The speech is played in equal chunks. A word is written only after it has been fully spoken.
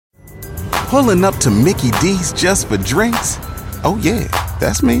Pulling up to Mickey D's just for drinks? Oh yeah,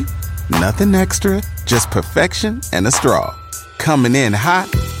 that's me. Nothing extra, just perfection and a straw. Coming in hot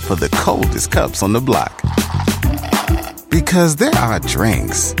for the coldest cups on the block. Because there are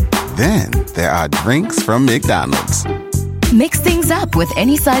drinks. Then there are drinks from McDonald's. Mix things up with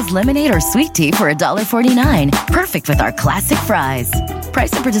any size lemonade or sweet tea for $1.49. Perfect with our classic fries.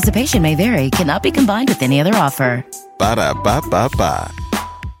 Price and participation may vary. Cannot be combined with any other offer. Ba-da-ba-ba-ba.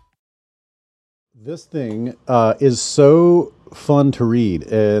 This thing is so fun to read,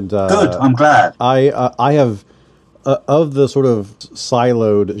 and good. I'm glad. I have of the sort of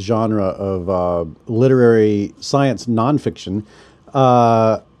siloed genre of literary science nonfiction.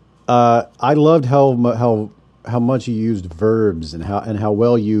 I loved how much you used verbs and how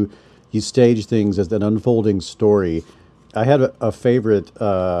well you stage things as an unfolding story. I had a favorite.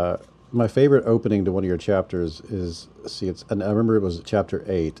 My favorite opening to one of your chapters is, and I remember it was chapter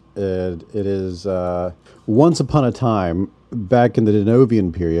 8, and it is, once upon a time, back in the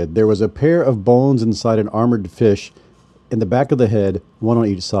Denovian period, there was a pair of bones inside an armored fish in the back of the head, one on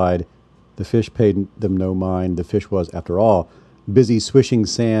each side. The fish paid them no mind. The fish was, after all, busy swishing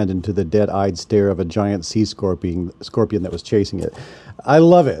sand into the dead-eyed stare of a giant sea scorpion that was chasing it. I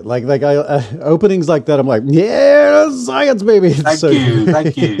love it. Like openings like that, I'm like, yeah, science, baby.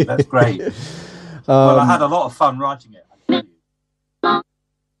 Thank you. That's great. Well, I had a lot of fun writing it.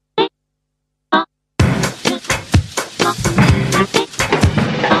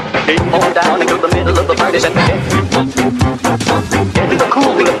 Came on down into the middle of the party center. Getting the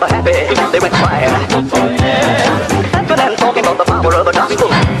cool and the happy, they went fire. Dancing and talking about the power of the gospel.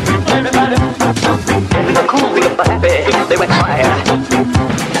 Getting the cool and the happy, they went fire.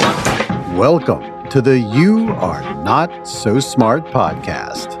 Welcome to the You Are Not So Smart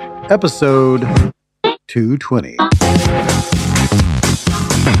podcast, episode 220.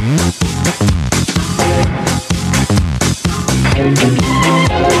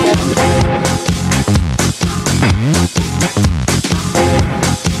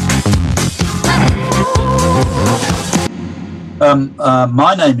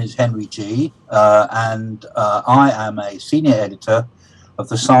 My name is Henry G, and I am a senior editor of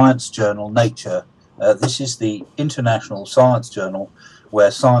the science journal Nature. This is the international science journal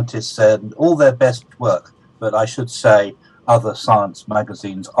where scientists send all their best work, but I should say other science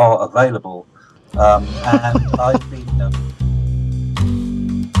magazines are available. And I've been...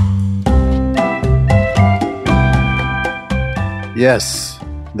 Yes,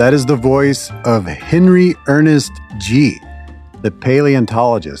 that is the voice of Henry Ernest G., the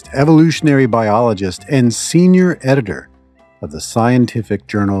paleontologist, evolutionary biologist, and senior editor of the scientific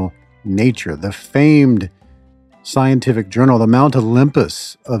journal Nature, the famed scientific journal, the Mount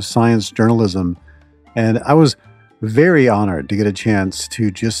Olympus of science journalism. And I was very honored to get a chance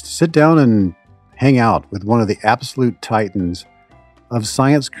to just sit down and hang out with one of the absolute titans of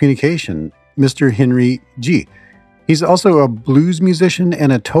science communication, Mr. Henry G. He's also a blues musician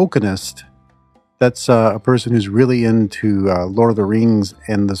and a tokenist. That's a person who's really into Lord of the Rings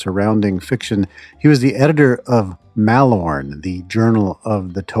and the surrounding fiction. He was the editor of Malorn, the Journal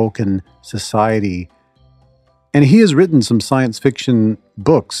of the Tolkien Society. And he has written some science fiction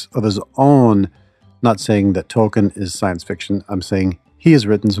books of his own. Not saying that Tolkien is science fiction. I'm saying he has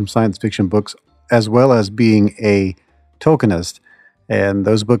written some science fiction books as well as being a tokenist. And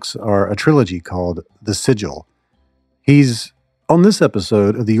those books are a trilogy called The Sigil. He's on this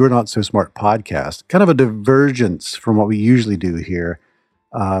episode of the You're Not So Smart podcast, kind of a divergence from what we usually do here.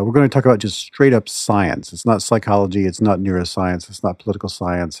 We're going to talk about just straight up science. It's not psychology. It's not neuroscience. It's not political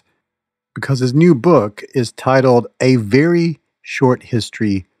science. Because his new book is titled A Very Short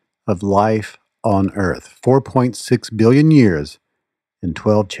History of Life on Earth, 4.6 billion years in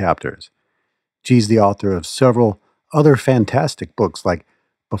 12 chapters. G's the author of several other fantastic books like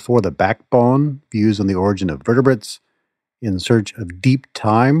Before the Backbone, Views on the Origin of Vertebrates, In Search of Deep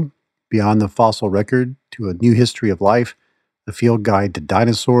Time, Beyond the Fossil Record to a New History of Life, The Field Guide to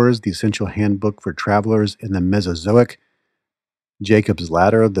Dinosaurs, The Essential Handbook for Travelers in the Mesozoic, Jacob's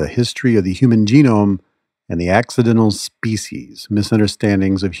Ladder, The History of the Human Genome, and The Accidental Species,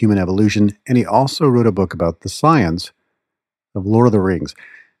 Misunderstandings of Human Evolution, and he also wrote a book about the science of Lord of the Rings.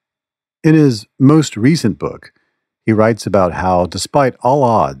 In his most recent book, he writes about how, despite all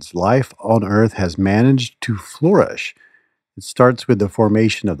odds, life on Earth has managed to flourish. It starts with the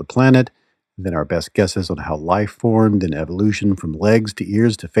formation of the planet, then our best guesses on how life formed in evolution from legs to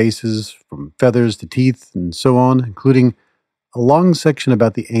ears to faces, from feathers to teeth, and so on, including a long section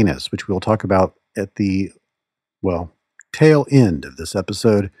about the anus, which we'll talk about at the, tail end of this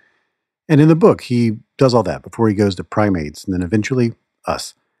episode. And in the book, he does all that before he goes to primates and then eventually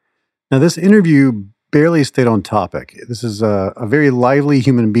us. Now, this interview barely stayed on topic. This is a very lively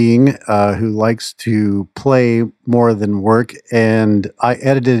human being who likes to play more than work, and I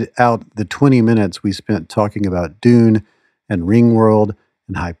edited out the 20 minutes we spent talking about Dune and Ringworld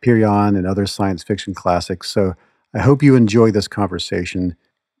and Hyperion and other science fiction classics. So I hope you enjoy this conversation.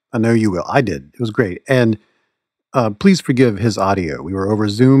 I know you will. I did. It was great. And please forgive his audio. We were over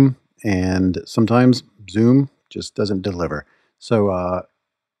Zoom, and sometimes Zoom just doesn't deliver. So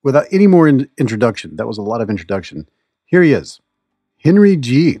without any more introduction, that was a lot of introduction. Here he is, Henry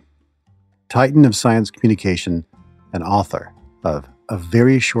G., Titan of Science Communication and author of A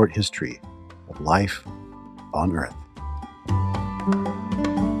Very Short History of Life on Earth.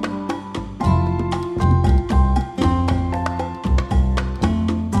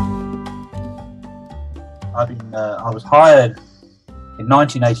 I was hired in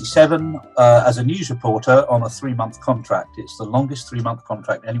 1987 as a news reporter on a 3-month contract. It's the longest 3-month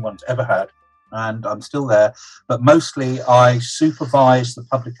contract anyone's ever had, and I'm still there. But mostly I supervise the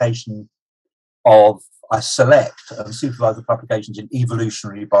publication I select and supervise the publications in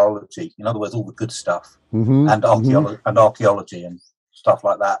evolutionary biology. In other words, all the good stuff, and archaeology and stuff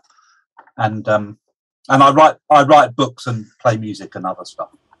like that. And I write books and play music and other stuff.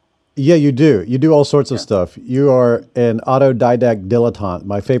 Yeah, you do. You do all sorts of stuff. You are an autodidact dilettante,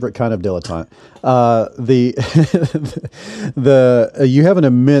 my favorite kind of dilettante. You have an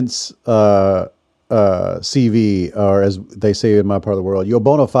immense CV, or as they say in my part of the world, your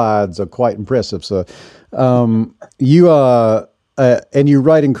bona fides are quite impressive. So you and you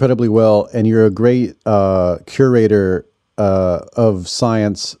write incredibly well, and you're a great curator of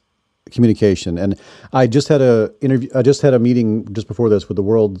science communication. And I just had a meeting just before this with the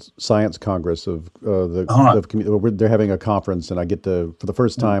World Science Congress of they're having a conference, and I get to, for the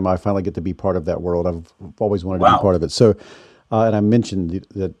first time, I finally get to be part of that world. I've always wanted to be part of it. So, and I mentioned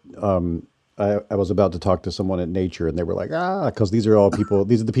that I was about to talk to someone at Nature, and they were like, because these are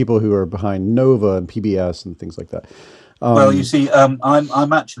the people who are behind NOVA and PBS and things like that. Well, you see,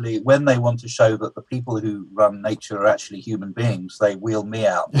 I'm actually, when they want to show that the people who run Nature are actually human beings, they wheel me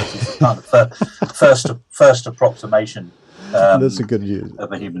out. This is the kind of first approximation. That's a good use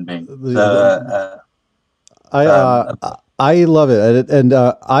of a human being. I love it, and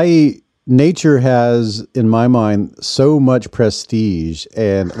Nature has, in my mind, so much prestige,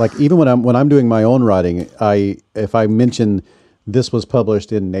 and like even when I'm doing my own writing, if I mention this was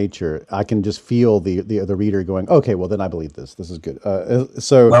published in Nature, I can just feel the reader going, okay, well then I believe this. This is good. Well,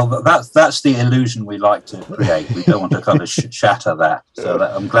 that's the illusion we like to create. We don't want to kind of shatter that. So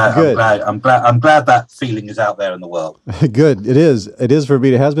I'm glad that feeling is out there in the world. Good. It is. It is for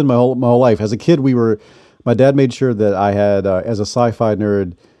me. It has been my whole life. As a kid, my dad made sure that I had, as a sci-fi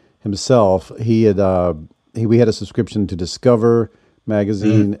nerd himself, we had a subscription to Discover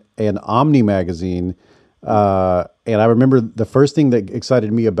magazine and Omni magazine. And I remember the first thing that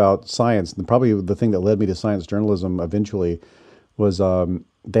excited me about science, and probably the thing that led me to science journalism eventually, was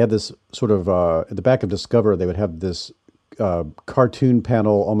they had this sort of, at the back of Discover, they would have this cartoon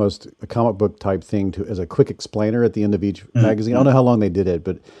panel, almost a comic book type thing as a quick explainer at the end of each magazine. I don't know how long they did it,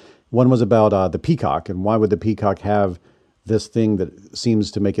 but one was about the peacock, and why would the peacock have this thing that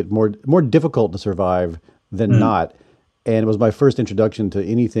seems to make it more difficult to survive than not. And it was my first introduction to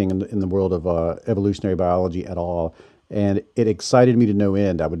anything in the world of evolutionary biology at all. And it excited me to no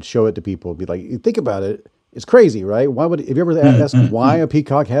end. I would show it to people and be like, you think about it, it's crazy, right? Have you ever asked why a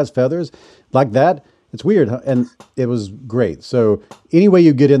peacock has feathers like that? It's weird. Huh? And it was great. So any way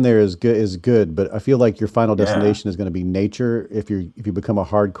you get in there is good. But I feel like your final destination is going to be Nature if you become a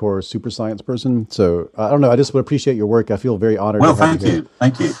hardcore super science person. So I don't know. I just would appreciate your work. I feel very honored. Well, thank you.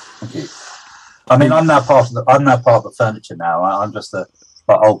 I mean, I'm now part of the furniture now. I'm just the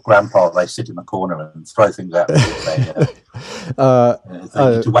old grandpa. They sit in the corner and throw things at me.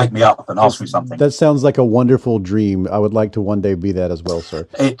 To wake me up and ask me something. That sounds like a wonderful dream. I would like to one day be that as well, sir.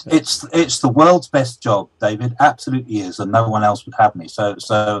 It's the world's best job, David. Absolutely is, and no one else would have me. So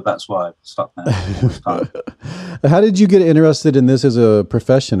that's why I've stuck there all this time. How did you get interested in this as a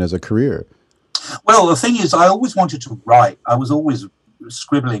profession, as a career? Well, the thing is, I always wanted to write. I was always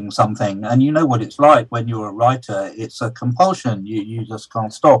scribbling something, and you know what it's like when you're a writer. It's a compulsion. You just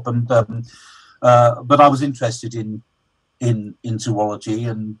can't stop. And but I was interested in zoology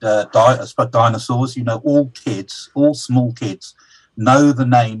and dinosaurs. You know, all small kids know the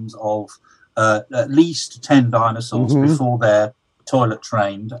names of at least 10 dinosaurs before they're toilet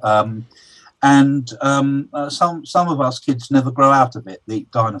trained. And some of us kids never grow out of it. The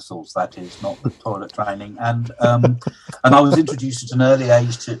dinosaurs, that is, not the toilet training. And I was introduced at an early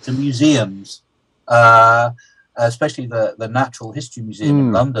age to museums. especially the Natural History Museum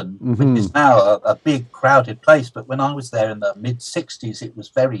in London, which is now a big crowded place. But when I was there in the mid-'60s, it was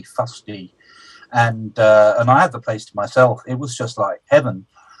very fusty, and I had the place to myself. It was just like heaven.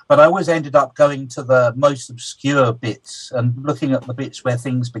 But I always ended up going to the most obscure bits and looking at the bits where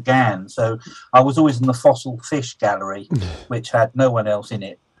things began. So I was always in the fossil fish gallery, which had no one else in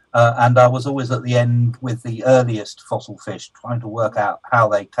it. And I was always at the end with the earliest fossil fish, trying to work out how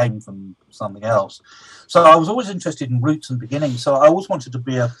they came from something else. So I was always interested in roots and beginnings. So I always wanted to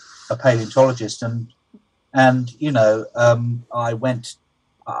be a paleontologist. And you know, I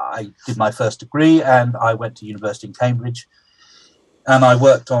did my first degree, and I went to university in Cambridge. And I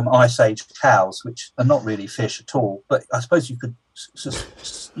worked on Ice Age cows, which are not really fish at all. But I suppose you could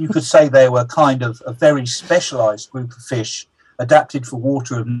say they were kind of a very specialised group of fish adapted for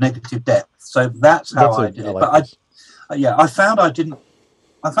water of negative depth. So that's how I did it. But I found I,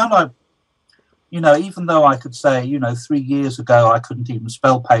 you know, even though I could say, you know, 3 years ago I couldn't even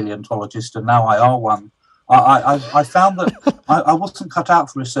spell paleontologist, and now I are one. I found that I wasn't cut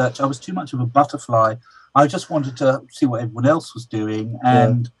out for research. I was too much of a butterfly. I just wanted to see what everyone else was doing,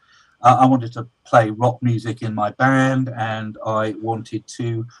 and I wanted to play rock music in my band, and I wanted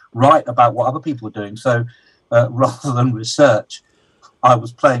to write about what other people were doing. So rather than research, I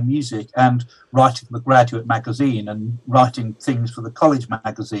was playing music and writing the Graduate magazine and writing things for the college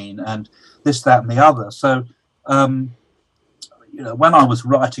magazine and this, that, and the other. So, you know, when I was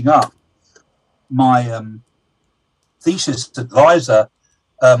writing up, my thesis advisor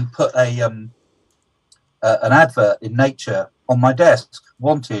put an advert in Nature on my desk,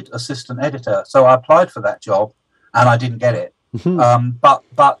 wanted assistant editor. So I applied for that job and I didn't get it.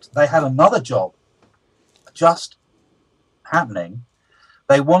 But they had another job just happening.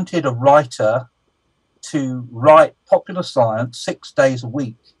 They wanted a writer to write popular science 6 days a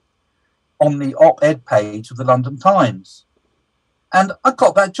week on the op-ed page of the London Times. And I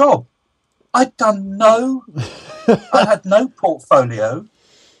got that job. I had no portfolio.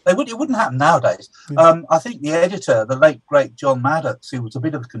 It wouldn't happen nowadays. I think the editor, the late great John Maddox, who was a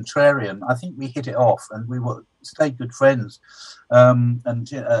bit of a contrarian, I think we hit it off, and we stayed good friends. And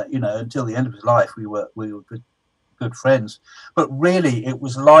you know, until the end of his life, we were good friends. But really, it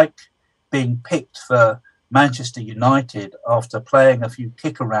was like being picked for Manchester United after playing a few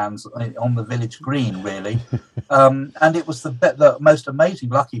kick-arounds on the village green, really. And it was the most amazing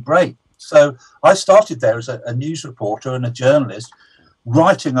lucky break. So I started there as a news reporter and a journalist,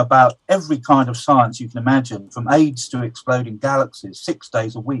 writing about every kind of science you can imagine, from AIDS to exploding galaxies, 6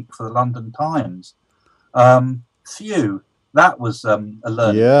 days a week for the London Times. That was a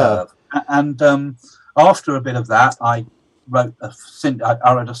learning curve. And after a bit of that, I wrote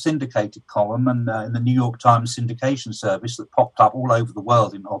a syndicated column and in the New York Times syndication service that popped up all over the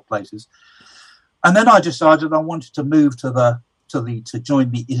world in odd places. And then I decided I wanted to move to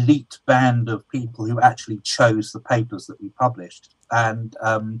join the elite band of people who actually chose the papers that we published. And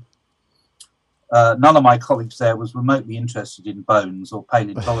none of my colleagues there was remotely interested in bones or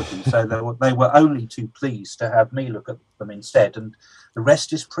paleontology, so they were only too pleased to have me look at them instead, and the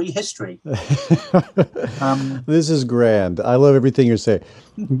rest is prehistory. This is grand. I love everything you're saying.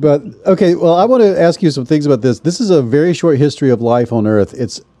 But, okay, well, I want to ask you some things about this. This is a very short history of life on Earth.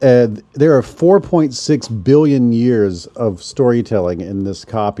 There are 4.6 billion years of storytelling in this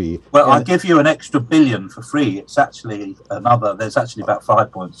copy. Well, I'll give you an extra billion for free. It's actually there's actually about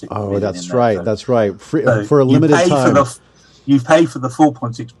 5.6 billion. Oh, that's right. So, that's right. For a limited time. You pay for the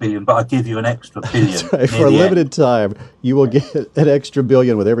 4.6 billion, but I give you an extra billion. That's right. For a limited time, you will get an extra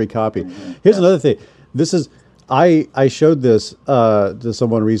billion with every copy. Here's another thing. This is, I showed this to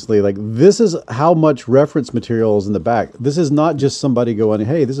someone recently. Like, this is how much reference material is in the back. This is not just somebody going,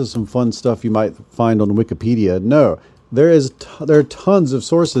 hey, this is some fun stuff you might find on Wikipedia. No, there are tons of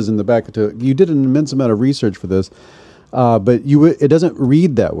sources in the back. You did an immense amount of research for this, but it doesn't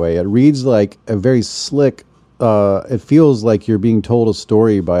read that way. It reads like a very slick. It feels like you're being told a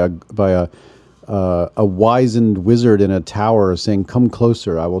story by a wizened wizard in a tower saying, "Come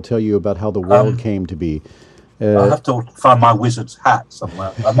closer. I will tell you about how the world came to be." I have to find my wizard's hat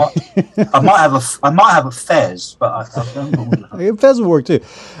somewhere. I might have a fez, but I don't know. Fez will work too.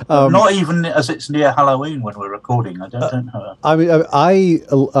 Not even as it's near Halloween when we're recording. I don't know. I mean,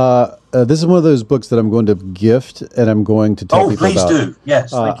 this is one of those books that I'm going to gift, and I'm going to tell people about. Oh, please do. Yes,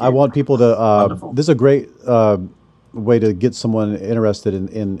 thank you. I want people to. This is a great way to get someone interested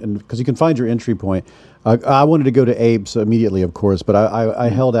in because you can find your entry point. I wanted to go to Abe's immediately, of course, but I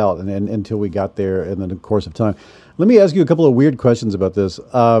held out until we got there in the course of time. Let me ask you a couple of weird questions about this.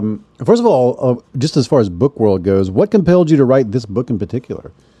 First of all, just as far as book world goes, what compelled you to write this book in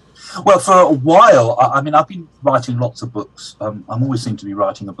particular? Well, for a while, I mean, I've been writing lots of books. I'm always seem to be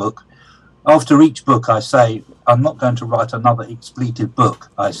writing a book. After each book, I say, I'm not going to write another expletive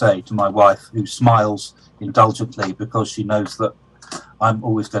book, I say to my wife, who smiles indulgently because she knows that I'm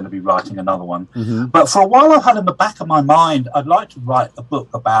always going to be writing another one. Mm-hmm. But for a while, I've had in the back of my mind, I'd like to write a book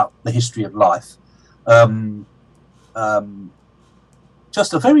about the history of life.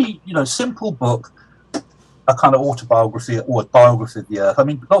 Just a very, simple book, a kind of autobiography or a biography of the Earth. I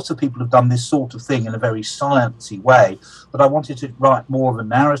mean, lots of people have done this sort of thing in a very sciencey way, but I wanted to write more of a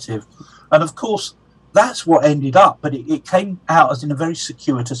narrative. And of course, that's what ended up, but it came out as in a very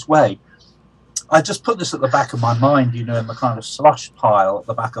circuitous way. I just put this at the back of my mind, in the kind of slush pile at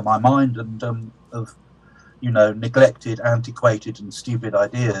the back of my mind, and of neglected, antiquated and stupid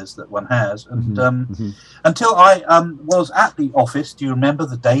ideas that one has. And until I was at the office. Do you remember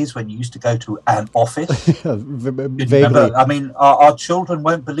the days when you used to go to an office? Vaguely. I mean, our children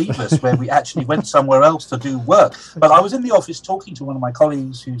won't believe us, where we actually went somewhere else to do work. But I was in the office talking to one of my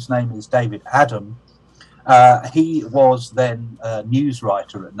colleagues whose name is David Adam. He was then a news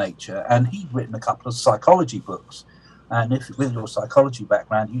writer at Nature, and he'd written a couple of psychology books. And if with your psychology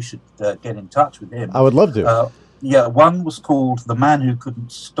background, you should get in touch with him. I would love to. One was called The Man Who Couldn't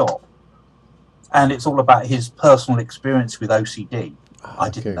Stop. And it's all about his personal experience with OCD. I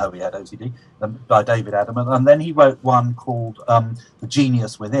didn't know he had OCD, by David Adam. And then he wrote one called The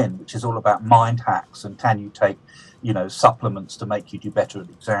Genius Within, which is all about mind hacks and can you take, supplements to make you do better at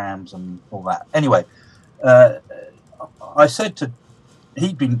exams and all that. Anyway, I said to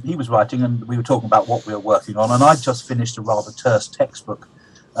he was writing, and we were talking about what we were working on, and I'd just finished a rather terse textbook.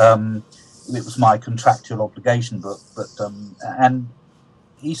 It was my contractual obligation book, and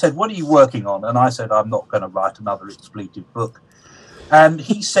he said, "What are you working on?" And I said, "I'm not going to write another expletive book." And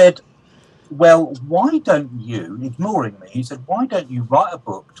he said, "Well, why don't you," ignoring me, he said, "why don't you write a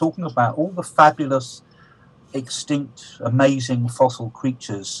book talking about all the fabulous, extinct, amazing fossil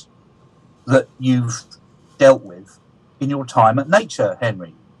creatures that you've dealt with in your time at Nature,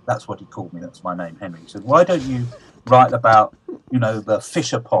 Henry?" That's what he called me. That's my name, Henry. He said, "Why don't you write about, the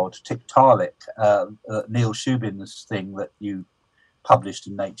fishapod, Tiktaalik, Neil Shubin's thing that you published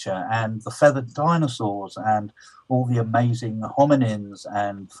in Nature, and the feathered dinosaurs, and all the amazing hominins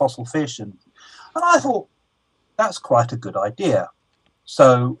and fossil fish?" And I thought, that's quite a good idea.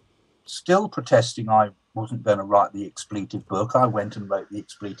 So, still protesting I wasn't going to write the expletive book, I went and wrote the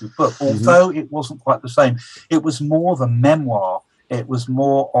expletive book, although it wasn't quite the same. It was more of a memoir. It was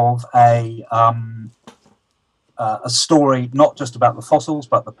more of a story, not just about the fossils,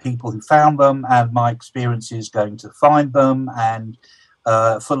 but the people who found them and my experiences going to find them, and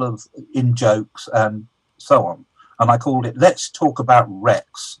full of in-jokes and so on. And I called it "Let's Talk About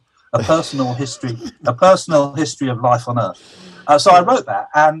Rex, a personal history of life on Earth." So I wrote that,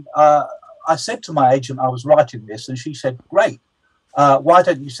 and I said to my agent I was writing this, and she said, "Great, why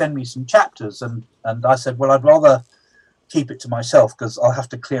don't you send me some chapters?" And I said, "Well, I'd rather keep it to myself because I'll have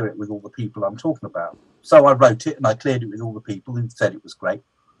to clear it with all the people I'm talking about." So I wrote it and I cleared it with all the people who said it was great.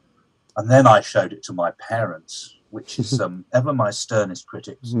 And then I showed it to my parents, which is ever my sternest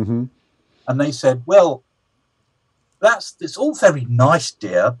critics. Mm-hmm. And they said, "Well, it's all very nice,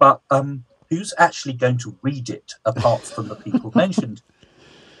 dear, but who's actually going to read it apart from the people mentioned?"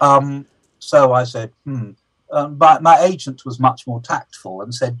 So I said, but my agent was much more tactful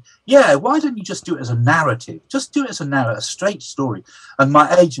and said, "Yeah, why don't you just do it as a narrative? Just do it as a straight story." And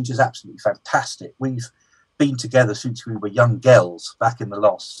my agent is absolutely fantastic. We've been together since we were young girls back in the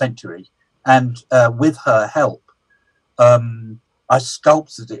last century. And with her help, I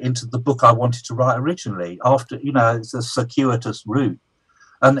sculpted it into the book I wanted to write originally. After, it's a circuitous route.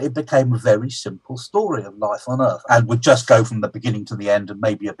 And it became a very simple story of life on Earth, and would just go from the beginning to the end, and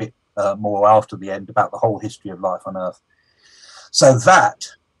maybe a bit more after the end about the whole history of life on Earth. So that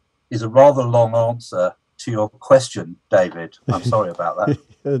is a rather long answer to your question, David. I'm sorry about that.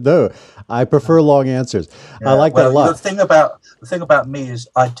 No, I prefer long answers. Yeah, I like that a lot. The thing about me is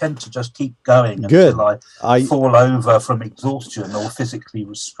I tend to just keep going until I fall over from exhaustion or physically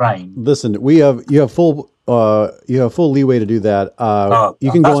restrained. Listen, you have full leeway to do that.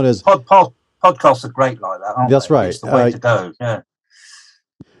 You can go on as podcasts are great like that, aren't that's they? Right. It's the way to go. Yeah.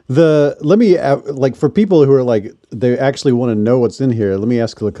 Let me for people who are they actually want to know what's in here. Let me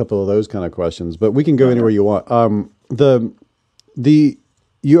ask a couple of those kind of questions, but we can go anywhere you want.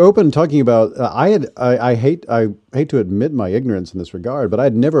 You opened talking about I hate to admit my ignorance in this regard, but I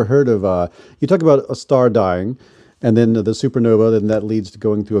had never heard of you talk about a star dying, and then the supernova, then that leads to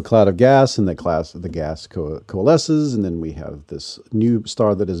going through a cloud of gas, and the gas coalesces, and then we have this new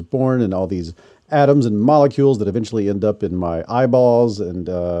star that is born, and all these atoms and molecules that eventually end up in my eyeballs and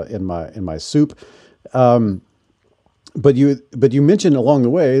in my soup. But you mentioned along the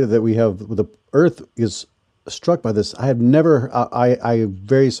way that the Earth is struck by this. I have never. I'm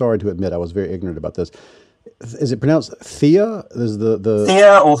very sorry to admit I was very ignorant about this. Is it pronounced Thea? Is the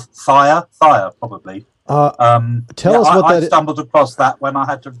Thea or Thia? Thia, probably. Tell us what that I stumbled across that when I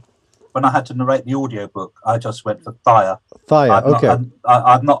had to narrate the audiobook. I just went for Thia. Thia. Okay.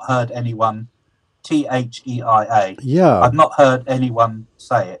 I've not heard anyone Theia. Yeah. I've not heard anyone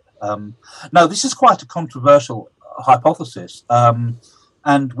say it. No, this is quite a controversial hypothesis,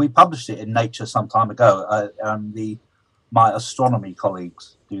 and we published it in Nature some time ago. My astronomy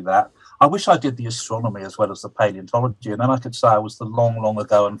colleagues do that. I wish I did the astronomy as well as the paleontology, and then I could say I was the long, long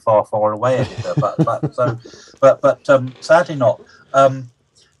ago and far, far away editor. But sadly not.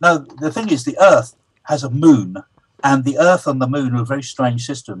 No, the thing is, the Earth has a moon, and the Earth and the moon are a very strange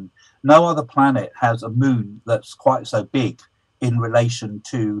system. No other planet has a moon that's quite so big in relation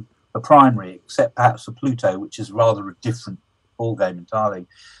to the primary, except perhaps for Pluto, which is rather a different ballgame entirely.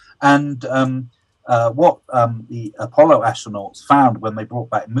 And what the Apollo astronauts found when they brought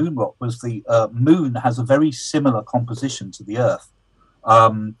back moon rock was the moon has a very similar composition to the Earth,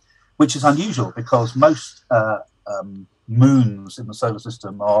 which is unusual because most moons in the solar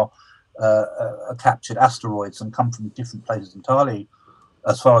system are captured asteroids and come from different places entirely,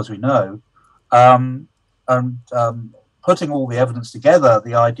 as far as we know. Putting all the evidence together,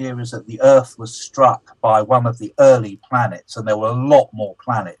 the idea is that the Earth was struck by one of the early planets, and there were a lot more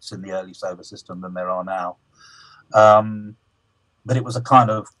planets in the early solar system than there are now. But it was a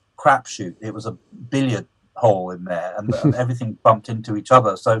kind of crapshoot. It was a billiard hole in there, and everything bumped into each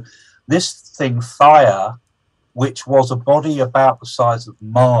other. So this thing, Theia, which was a body about the size of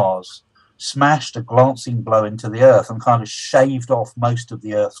Mars, smashed a glancing blow into the Earth and kind of shaved off most of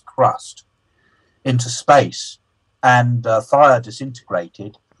the Earth's crust into space. And Theia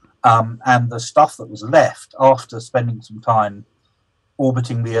disintegrated, and the stuff that was left after spending some time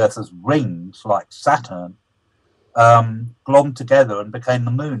orbiting the Earth as rings, like Saturn, glommed together and became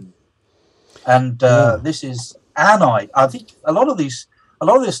the moon. And this is anide. I think a lot of this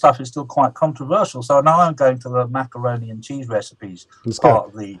stuff is still quite controversial. So now I'm going to the macaroni and cheese recipes part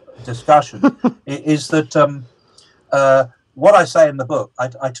of the discussion. Is that what I say in the book?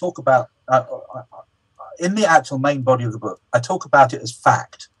 I talk about. In the actual main body of the book, I talk about it as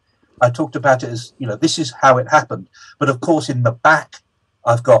fact. I talked about it as, this is how it happened. But of course, in the back,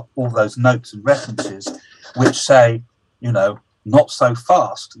 I've got all those notes and references which say, not so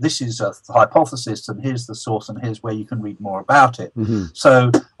fast. This is a hypothesis, and here's the source, and here's where you can read more about it. Mm-hmm. So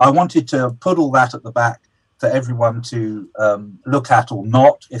I wanted to put all that at the back for everyone to look at or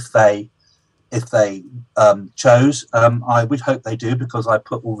not if they chose. I would hope they do, because I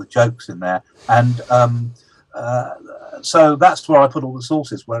put all the jokes in there. And so that's where I put all the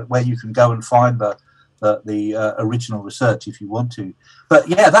sources, where you can go and find the original research if you want to. But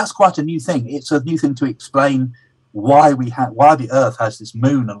yeah, that's quite a new thing. It's a new thing to explain why the Earth has this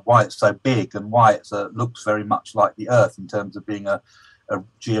moon, and why it's so big, and why it looks very much like the Earth in terms of being a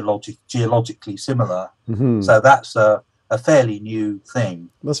geologically similar. Mm-hmm. So that's a fairly new thing.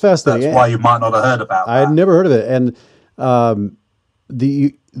 That's fascinating. That's why you might not have heard about that. I had never heard of it. And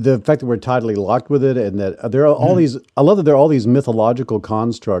the fact that we're tidally locked with it, and that there are all these, I love that there are all these mythological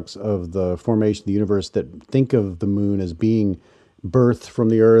constructs of the formation of the universe that think of the moon as being birthed from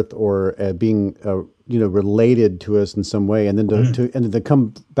the Earth, or being related to us in some way, and then to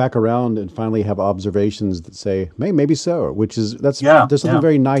come back around and finally have observations that say, maybe so, there's something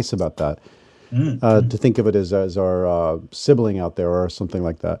very nice about that. To think of it as our sibling out there, or something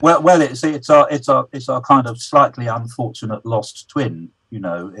like that. Well, it's our kind of slightly unfortunate lost twin.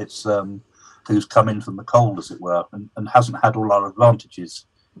 It's who's come in from the cold, as it were, and hasn't had all our advantages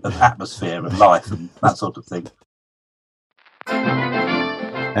of atmosphere and life and that sort of thing.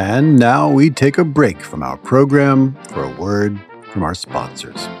 And now we take a break from our program for a word from our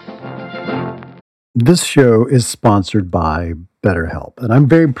sponsors. This show is sponsored by BetterHelp, and I'm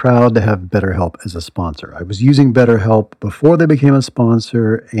very proud to have BetterHelp as a sponsor. I was using BetterHelp before they became a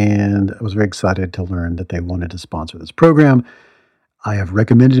sponsor, and I was very excited to learn that they wanted to sponsor this program. I have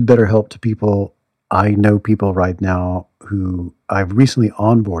recommended BetterHelp to people. I know people right now who I've recently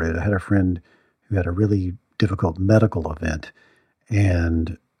onboarded. I had a friend who had a really difficult medical event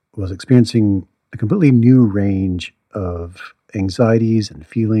and was experiencing a completely new range of anxieties and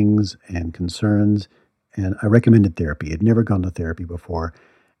feelings and concerns. And I recommended therapy. I'd never gone to therapy before,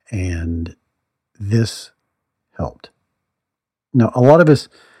 and this helped. Now, a lot of us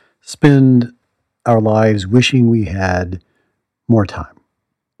spend our lives wishing we had more time.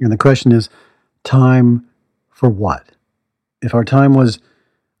 And the question is, Time for what? If our time was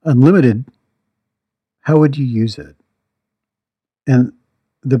unlimited, how would you use it? And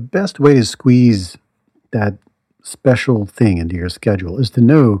the best way to squeeze that special thing into your schedule is to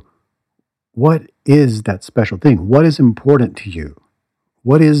know what is that special thing? What is important to you?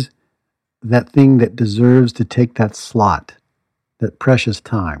 What is that thing that deserves to take that slot, that precious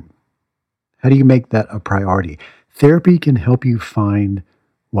time? How do you make that a priority? Therapy can help you find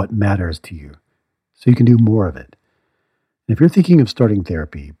what matters to you so you can do more of it. And if you're thinking of starting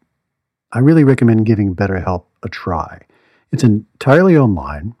therapy, I really recommend giving BetterHelp a try. It's entirely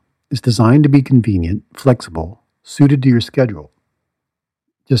online. It's designed to be convenient, flexible, suited to your schedule.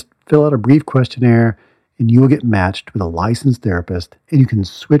 Just fill out a brief questionnaire and you will get matched with a licensed therapist, and you can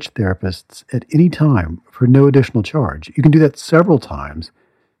switch therapists at any time for no additional charge. You can do that several times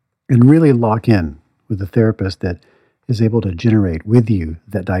and really lock in with a therapist that is able to generate with you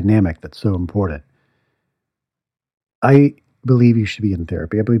that dynamic that's so important. I believe you should be in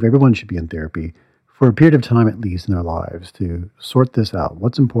therapy. I believe everyone should be in therapy for a period of time at least in their lives to sort this out.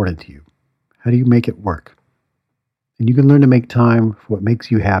 What's important to you? How do you make it work? And you can learn to make time for what makes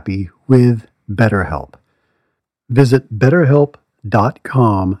you happy with BetterHelp. Visit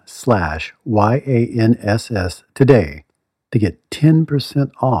betterhelp.com/YANSS today to get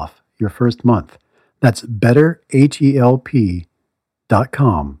 10% off your first month. That's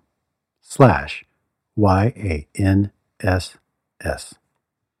betterhelp.com/YANSS.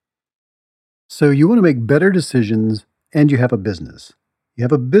 So you want to make better decisions and you have a business. You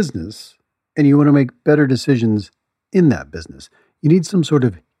have a business and you want to make better decisions in that business. You need some sort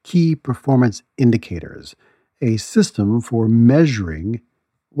of key performance indicators, a system for measuring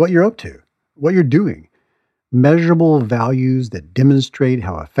what you're up to, what you're doing, measurable values that demonstrate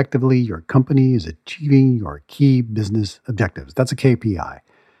how effectively your company is achieving your key business objectives. That's a KPI.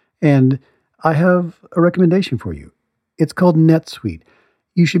 And I have a recommendation for you. It's called NetSuite.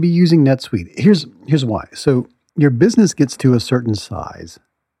 You should be using NetSuite. Here's why. So your business gets to a certain size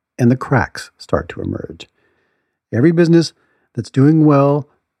and the cracks start to emerge. Every business that's doing well,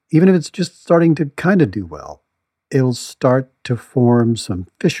 even if it's just starting to kind of do well, it'll start to form some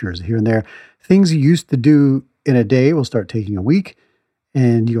fissures here and there. Things you used to do in a day will start taking a week,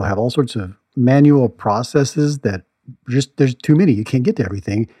 and you'll have all sorts of manual processes that there's too many. You can't get to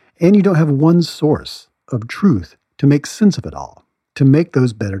everything, and you don't have one source of truth to make sense of it all, to make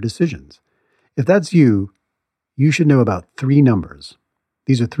those better decisions. If that's you, you should know about 3 numbers.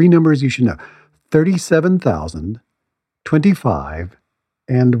 These are 3 numbers you should know: 37,000, 25,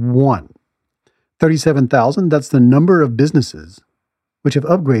 and 1. 37,000, that's the number of businesses which have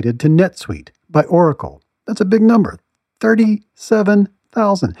upgraded to NetSuite by Oracle. That's a big number,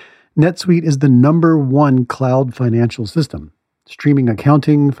 37,000. NetSuite is the number 1 cloud financial system, streaming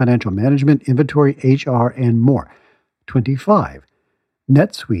accounting, financial management, inventory, HR, and more. 25.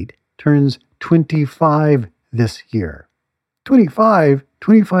 NetSuite turns 25 this year. 25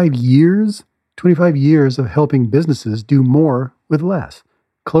 years? 25 years of helping businesses do more with less,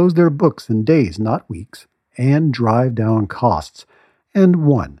 close their books in days, not weeks, and drive down costs. And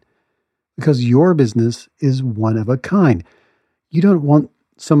 1, because your business is one of a kind. You don't want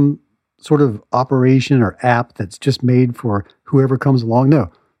some sort of operation or app that's just made for whoever comes along. No,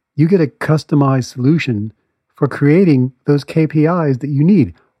 you get a customized solution for creating those KPIs that you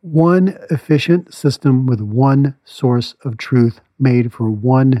need. One efficient system with one source of truth made for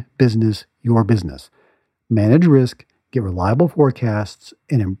one business, your business. Manage risk, get reliable forecasts,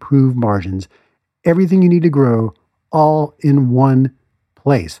 and improve margins. Everything you need to grow, all in one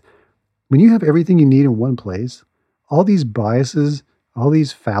place. When you have everything you need in one place, all these biases, all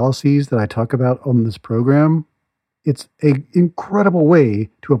these fallacies that I talk about on this program, it's an incredible way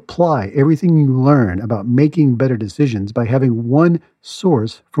to apply everything you learn about making better decisions by having one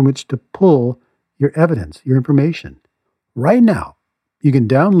source from which to pull your evidence, your information. Right now, you can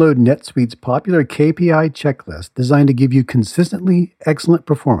download NetSuite's popular KPI checklist designed to give you consistently excellent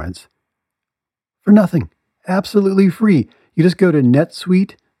performance for nothing, absolutely free. You just go to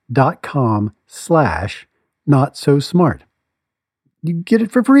netsuite.com/notsosmart. You get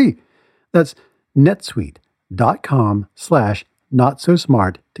it for free. That's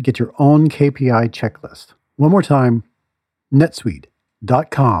netsuite.com/notsosmart to get your own KPI checklist. One more time,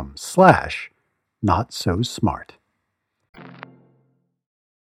 netsuite.com/notsosmart.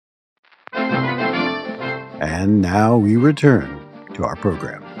 And now we return to our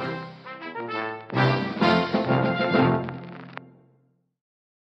program.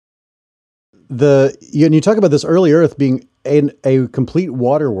 You talk about this early Earth being a complete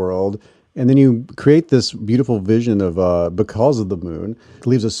water world, And then you create this beautiful vision of because of the moon, it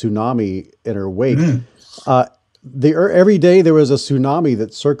leaves a tsunami in her wake. Every day there was a tsunami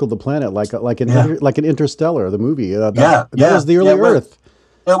that circled the planet, like an Interstellar, the movie. That was the early Earth.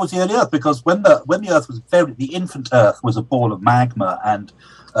 It was the early Earth, because when the Earth was the infant Earth was a ball of magma and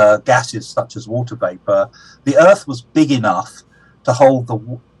gases such as water vapor. The Earth was big enough to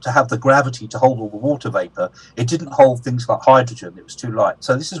have the gravity to hold all the water vapor. It didn't hold things like hydrogen; it was too light.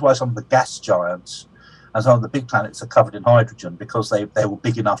 So this is why some of the gas giants and some of the big planets are covered in hydrogen, because they were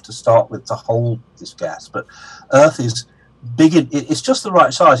big enough to start with to hold this gas. But Earth is big; it's just the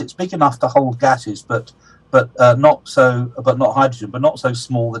right size. It's big enough to hold gases, but not hydrogen, but not so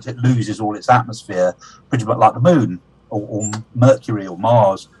small that it loses all its atmosphere, pretty much like the Moon or Mercury or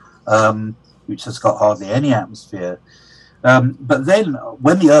Mars, which has got hardly any atmosphere. But then,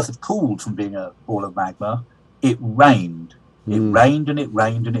 when the Earth had cooled from being a ball of magma, it rained. It rained and it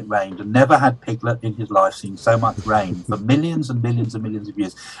rained and it rained, and never had Piglet in his life seen so much rain for millions and millions and millions of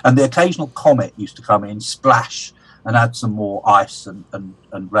years. And the occasional comet used to come in, splash, and add some more ice and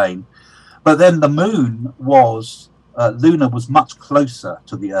rain. But then the moon Luna was much closer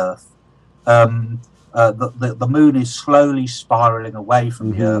to the Earth. The moon is slowly spiraling away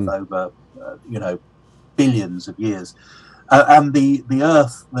from the Earth over, billions of years. And the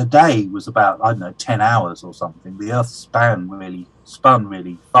Earth, the day was about, 10 hours or something. The Earth spun really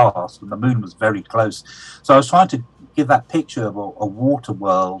fast, and the moon was very close. So I was trying to give that picture of a water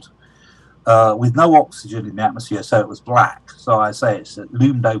world with no oxygen in the atmosphere, so it was black. So I say it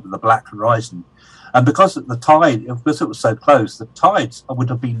loomed over the black horizon. And because it was so close, the tides would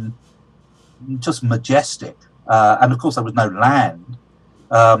have been just majestic. And of course, there was no land,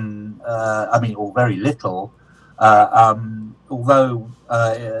 or very little. Although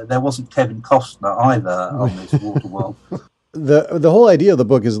there wasn't Kevin Costner either on this water world. The whole idea of the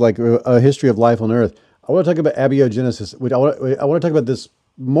book is like a history of life on Earth. I want to talk about abiogenesis. I want to talk about this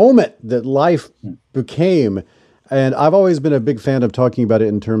moment that life became. And I've always been a big fan of talking about it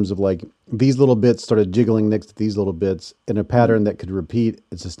in terms of like these little bits started jiggling next to these little bits in a pattern that could repeat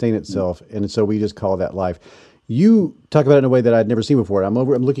and sustain itself. And so we just call that life. You talk about it in a way that I'd never seen before. I'm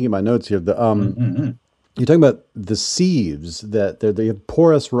looking at my notes here. You're talking about the sieves, that they have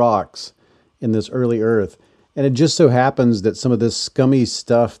porous rocks in this early Earth. And it just so happens that some of this scummy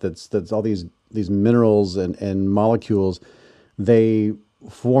stuff that's all these minerals and molecules, they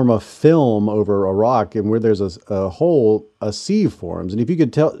form a film over a rock, and where there's a hole, a sieve forms. And if you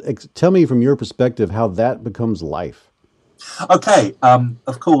could tell me from your perspective how that becomes life. Okay.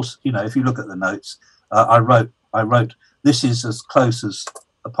 Of course, if you look at the notes, I wrote, this is as close as,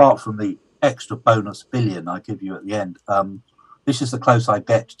 apart from the extra bonus billion I give you at the end, this is the close I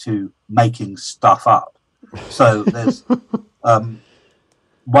get to making stuff up. So there's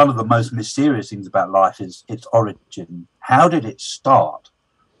one of the most mysterious things about life is its origin. How did it start?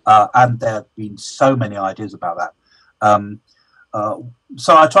 And there have been so many ideas about that.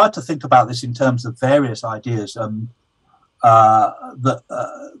 So I tried to think about this in terms of various ideas.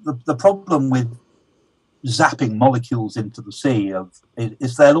 The problem with zapping molecules into the sea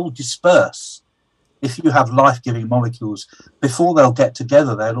is they'll all disperse. If you have life-giving molecules, before they'll get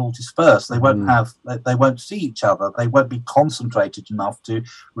together, they'll all disperse. They won't see each other. They won't be concentrated enough to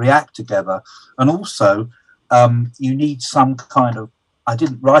react together. And also, you need some kind of, I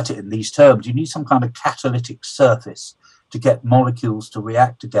didn't write it in these terms, you need some kind of catalytic surface to get molecules to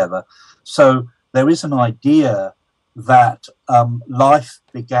react together. So there is an idea that life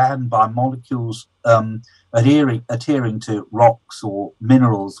began by molecules adhering to rocks or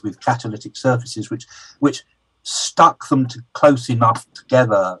minerals with catalytic surfaces, which stuck them close enough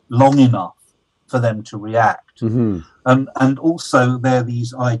together, long enough for them to react. And also there are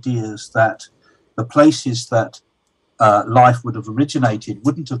these ideas that the places that life would have originated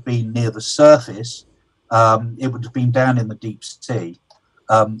wouldn't have been near the surface. It would have been down in the deep sea,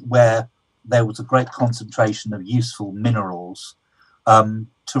 where there was a great concentration of useful minerals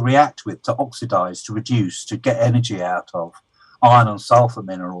to react with, to oxidize, to reduce, to get energy out of, iron and sulfur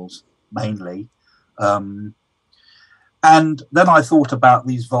minerals mainly. And then I thought about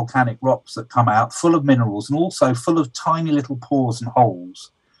these volcanic rocks that come out full of minerals and also full of tiny little pores and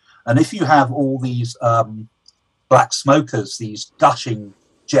holes. And if you have all these black smokers, these gushing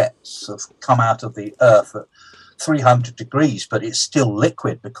jets have come out of the earth at 300 degrees, but it's still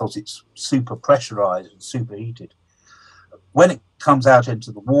liquid because it's super pressurized and superheated. When it comes out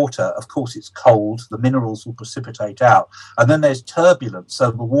into the water, of course it's cold, the minerals will precipitate out, and then there's turbulence, so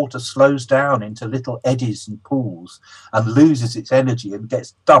the water slows down into little eddies and pools and loses its energy and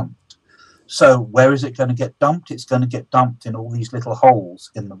gets dumped. So where is it going to get dumped? It's going to get dumped in all these little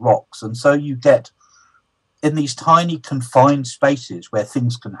holes in the rocks. And so you get in these tiny confined spaces where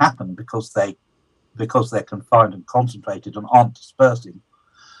things can happen because they're confined and concentrated and aren't dispersing,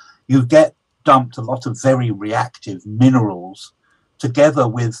 you get dumped a lot of very reactive minerals together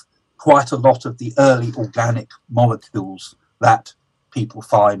with quite a lot of the early organic molecules that people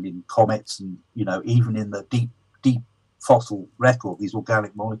find in comets and, even in the deep fossil record, these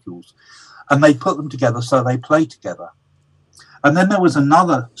organic molecules. And they put them together so they play together. And then there was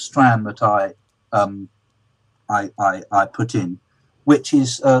another strand that I put in, which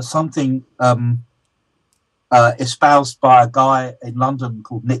is something espoused by a guy in London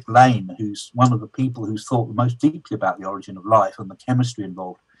called Nick Lane, who's one of the people who's thought the most deeply about the origin of life and the chemistry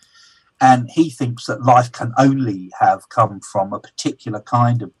involved. And he thinks that life can only have come from a particular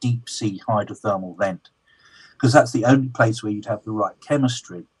kind of deep sea hydrothermal vent, because that's the only place where you'd have the right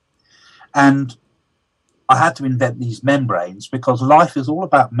chemistry. And I had to invent these membranes because life is all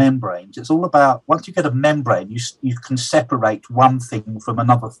about membranes. It's all about, once you get a membrane, you can separate one thing from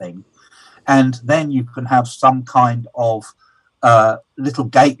another thing. And then you can have some kind of little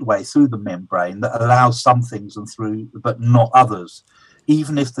gateway through the membrane that allows some things and through, but not others.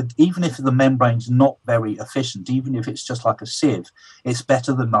 Even if the membrane's not very efficient, even if it's just like a sieve, it's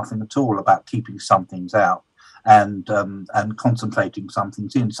better than nothing at all about keeping some things out and concentrating some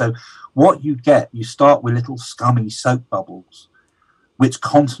things in. So what you get, you start with little scummy soap bubbles, which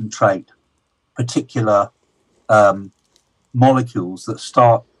concentrate particular molecules that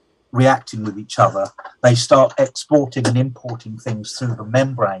start reacting with each other. They start exporting and importing things through the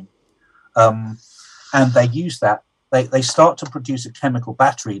membrane, and they use that. They start to produce a chemical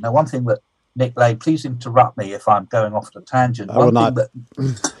battery. Now, one thing that Nick Lane, please interrupt me if I'm going off on a tangent.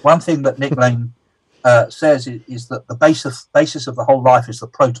 One thing that Nick Lane says is that the basis of the whole life is the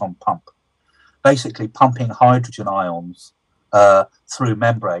proton pump, basically pumping hydrogen ions through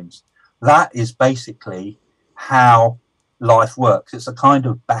membranes. That is basically how life works. It's a kind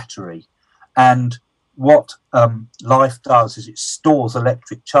of battery. And what life does is it stores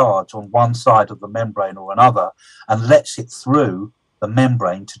electric charge on one side of the membrane or another and lets it through the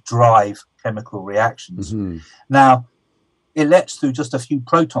membrane to drive chemical reactions. Mm-hmm. Now, it lets through just a few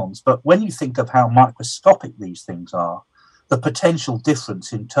protons, but when you think of how microscopic these things are, the potential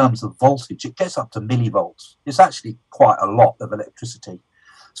difference in terms of voltage, it gets up to millivolts. It's actually quite a lot of electricity.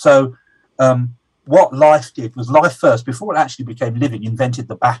 So what life did was life first, before it actually became living, invented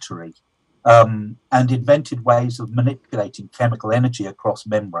the battery and invented ways of manipulating chemical energy across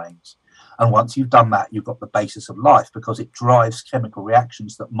membranes. And once you've done that, you've got the basis of life because it drives chemical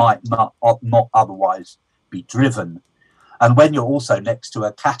reactions that might not otherwise be driven. And when you're also next to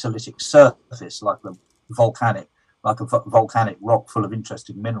a catalytic surface, like a volcanic rock full of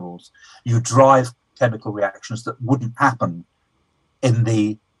interesting minerals, you drive chemical reactions that wouldn't happen in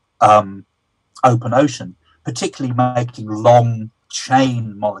the open ocean, particularly making long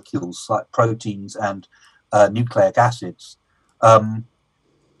chain molecules like proteins and nucleic acids,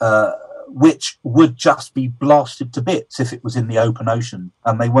 which would just be blasted to bits if it was in the open ocean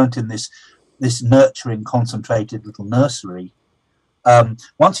and they weren't in this nurturing, concentrated little nursery.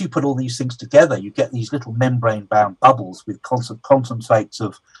 Once you put all these things together, you get these little membrane-bound bubbles with concentrates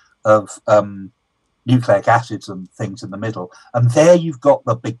of nucleic acids and things in the middle. And there you've got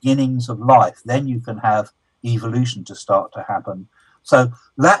the beginnings of life. Then you can have evolution to start to happen. So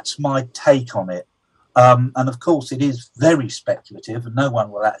that's my take on it. And of course, it is very speculative and no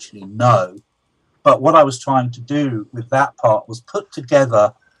one will actually know. But what I was trying to do with that part was put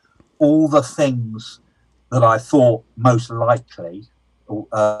together all the things that I thought most likely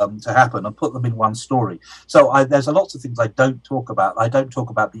to happen and put them in one story. So there's a lot of things I don't talk about. I don't talk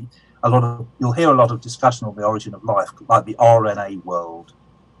about you'll hear a lot of discussion on the origin of life, like the RNA world,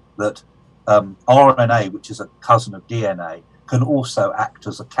 that RNA, which is a cousin of DNA, can also act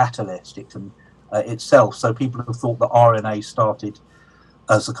as a catalyst. It can itself. So people have thought that RNA started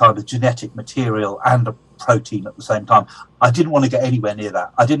as a kind of genetic material and a protein at the same time. I didn't want to get anywhere near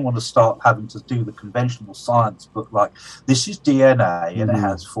that. I didn't want to start having to do the conventional science book like, this is DNA and it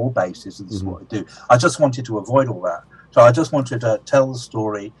has 4 bases and this is what I do. I just wanted to avoid all that. So I just wanted to tell the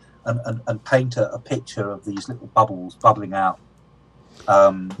story and paint a picture of these little bubbles bubbling out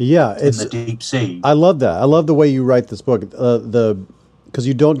in the deep sea. I love that. I love the way you write this book. Because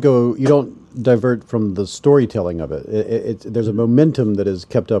you don't divert from the storytelling of it. There's a momentum that is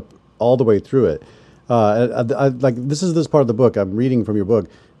kept up all the way through it. This part of the book I'm reading from your book.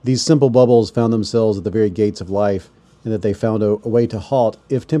 These simple bubbles found themselves at the very gates of life, and that they found a way to halt,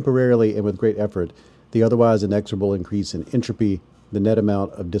 if temporarily and with great effort, the otherwise inexorable increase in entropy the net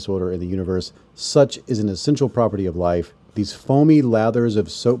amount of disorder in the universe. Such is an essential property of life. These foamy lathers of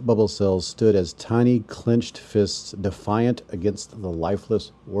soap bubble cells stood as tiny clenched fists, defiant against the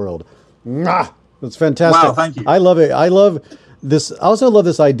lifeless world. Mwah! That's fantastic. Wow, thank you. I love it. I love this. I also love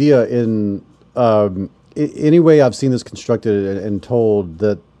this idea in any way I've seen this constructed and told,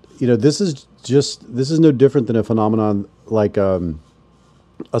 that, you know, this is no different than a phenomenon like a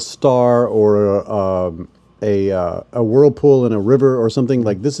star or a whirlpool in a river or something.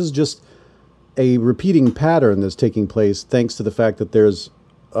 Like, this is just a repeating pattern that's taking place, thanks to the fact that there's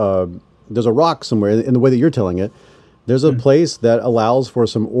a rock somewhere. In the way that you're telling it, there's a place that allows for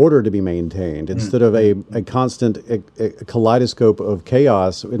some order to be maintained instead of a constant a kaleidoscope of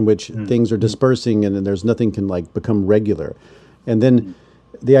chaos in which things are dispersing and then there's nothing can like become regular. And then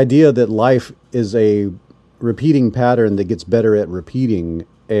the idea that life is a repeating pattern that gets better at repeating,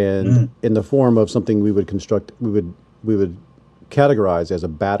 and in the form of something we would categorize as a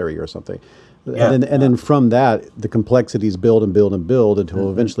battery or something. Yeah, and then from that, the complexities build and build and build until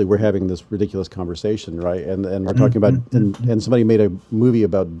eventually we're having this ridiculous conversation, right? And we're talking about, and somebody made a movie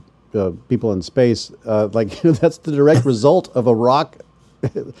about people in space. That's the direct result of a rock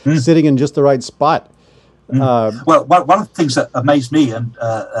sitting in just the right spot. Well, one of the things that amazed me, and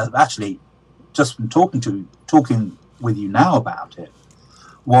actually just from talking with you now about it,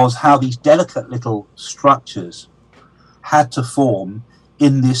 was how these delicate little structures had to form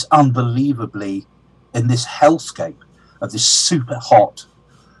in this hellscape of this super hot,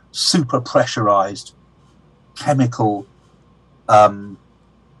 super pressurized chemical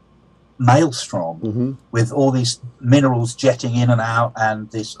maelstrom with all these minerals jetting in and out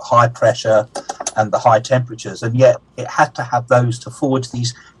and this high pressure and the high temperatures. And yet it had to have those to forge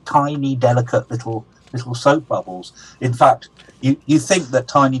these tiny, delicate little soap bubbles. In fact, you think that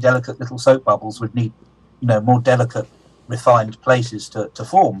tiny, delicate little soap bubbles would need, more delicate, refined places to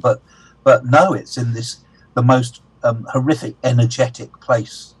form, but no, it's in the most horrific, energetic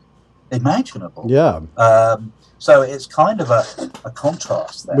place imaginable. Yeah. So it's kind of a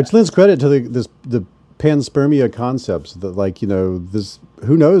contrast there, which lends credit to the panspermia concepts that, this,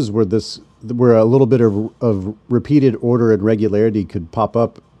 who knows where a little bit of repeated order and regularity could pop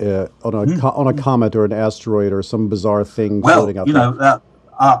up on a comet or an asteroid or some bizarre thing floating out there.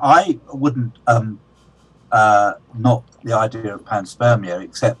 I wouldn't not the idea of panspermia,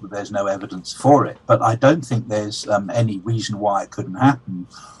 except that there's no evidence for it. But I don't think there's any reason why it couldn't happen.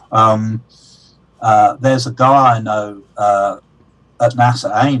 There's a guy I know at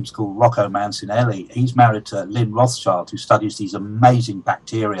NASA Ames called Rocco Mancinelli. He's married to Lynn Rothschild, who studies these amazing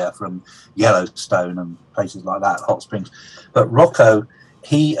bacteria from Yellowstone and places like that, hot springs. But Rocco,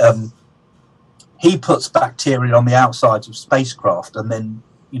 he puts bacteria on the outsides of spacecraft and then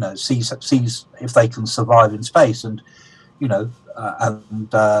sees if they can survive in space. And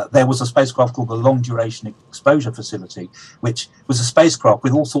there was a spacecraft called the Long Duration Exposure Facility, which was a spacecraft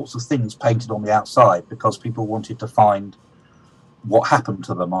with all sorts of things painted on the outside because people wanted to find what happened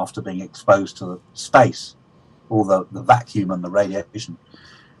to them after being exposed to the space, or the vacuum and the radiation.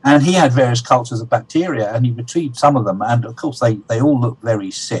 And he had various cultures of bacteria, and he retrieved some of them, and of course they all looked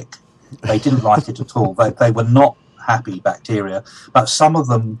very sick. They didn't like it at all. They were not happy bacteria, but some of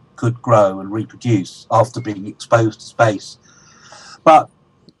them could grow and reproduce after being exposed to space. But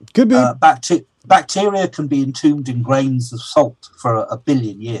could be bacteria can be entombed in grains of salt for a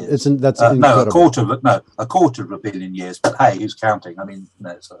billion years. That's a quarter of a billion years. But hey, who's counting? I mean,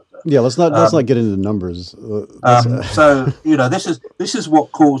 let's not get into the numbers. So this is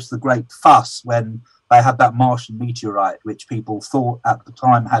what caused the great fuss when they had that Martian meteorite, which people thought at the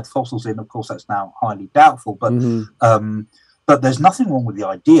time had fossils in. Of course, that's now highly doubtful. But but there's nothing wrong with the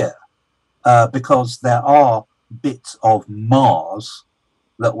idea because there are bits of Mars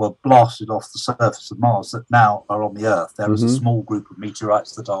that were blasted off the surface of Mars that now are on the Earth. There is a small group of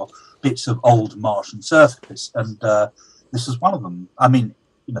meteorites that are bits of old Martian surface, and this is one of them. I mean,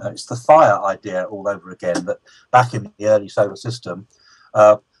 it's the fire idea all over again, that back in the early solar system,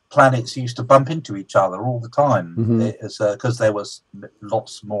 planets used to bump into each other all the time because there was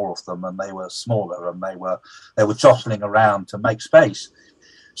lots more of them and they were smaller and they were jostling around to make space.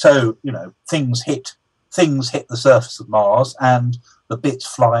 So, things hit the surface of Mars and the bits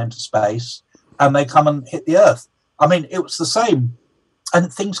fly into space and they come and hit the Earth. I mean, it was the same,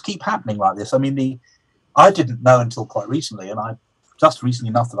 and things keep happening like this. I mean, I didn't know until quite recently, and just recently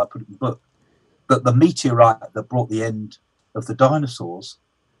enough that I put it in the book, that the meteorite that brought the end of the dinosaurs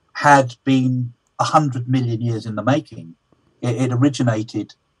had been 100 million years in the making. It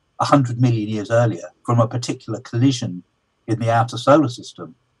originated 100 million years earlier from a particular collision in the outer solar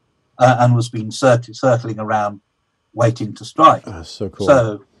system and was been circling around waiting to strike. So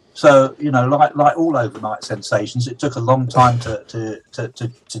cool. So like all overnight sensations, it took a long time to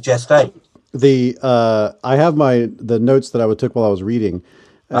gestate. I have the notes that I took while I was reading,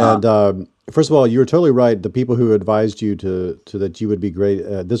 and first of all, you were totally right. The people who advised you to that you would be great,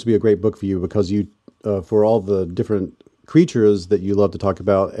 this would be a great book for you because you for all the different creatures that you love to talk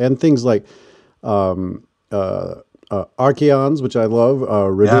about and things like archaeons, which I love,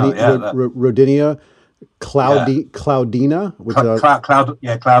 Rodinia. Cloudina, which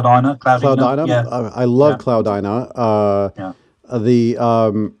Cloudina. I love Cloudina.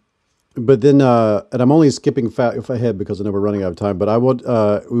 But then, and I'm only skipping ahead because I know we're running out of time. But I want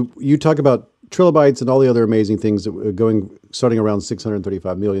you talk about trilobites and all the other amazing things that were starting around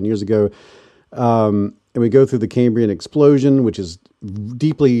 635 million years ago, and we go through the Cambrian explosion, which is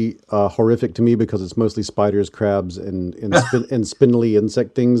deeply horrific to me because it's mostly spiders, crabs, and spindly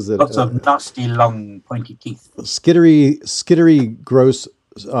insect things that lots of nasty, long, pointy teeth, skittery, gross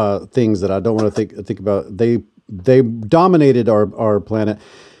things that I don't want to think about. They dominated our planet,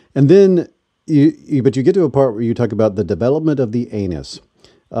 and then but you get to a part where you talk about the development of the anus,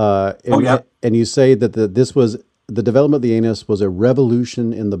 and you say that the development of the anus was a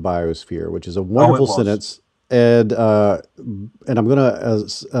revolution in the biosphere, which is a wonderful sentence. And I'm going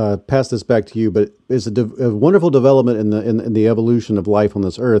to pass this back to you, but it's a wonderful development in the evolution of life on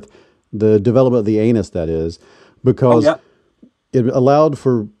this earth, the development of the anus, that is, because it allowed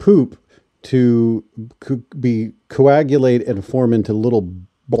for poop to be coagulate and form into little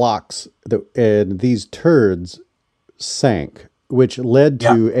blocks, and these turds sank, which led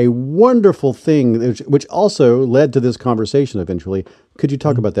to a wonderful thing, which also led to this conversation eventually. Could you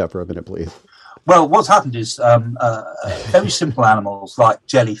talk about that for a minute, please? Well, what's happened is very simple animals like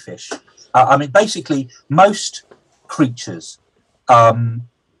jellyfish. Basically, most creatures are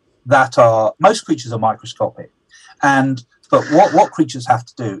microscopic, but what creatures have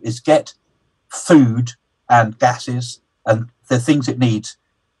to do is get food and gases and the things it needs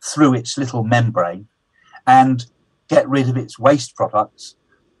through its little membrane, and get rid of its waste products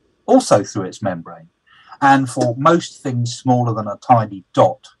also through its membrane. And for most things smaller than a tiny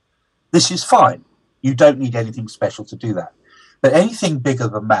dot, this is fine. You don't need anything special to do that. But anything bigger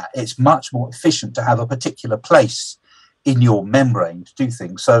than that, it's much more efficient to have a particular place in your membrane to do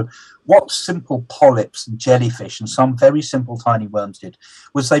things. So what simple polyps and jellyfish and some very simple tiny worms did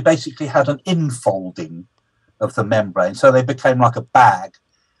was they basically had an infolding of the membrane. So they became like a bag.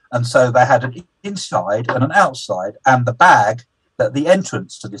 And so they had an inside and an outside, and the bag, the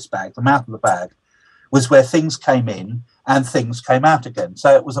entrance to this bag, the mouth of the bag, was where things came in and things came out again.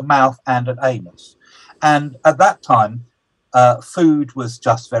 So it was a mouth and an anus. And at that time, food was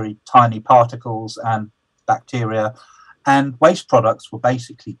just very tiny particles and bacteria, and waste products were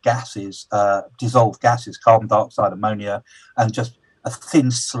basically gases, dissolved gases, carbon dioxide, ammonia, and just a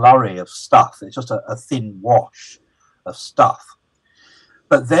thin slurry of stuff. It's just a thin wash of stuff.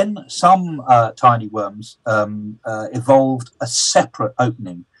 But then some tiny worms evolved a separate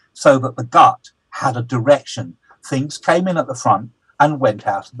opening so that the gut had a direction. Things came in at the front and went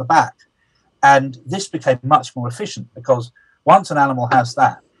out at the back. And this became much more efficient because once an animal has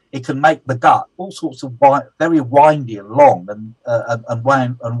that, it can make the gut all sorts of very windy and long and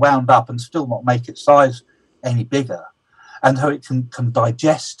wound up and still not make its size any bigger. And so it can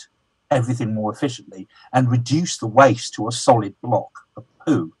digest everything more efficiently and reduce the waste to a solid block of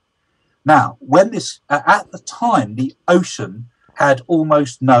poo. Now, at the time, the ocean had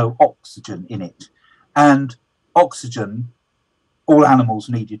almost no oxygen in it. And oxygen, all animals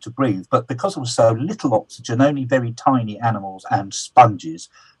needed to breathe. But because there was so little oxygen, only very tiny animals and sponges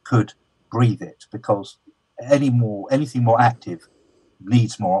could breathe it, because anything more active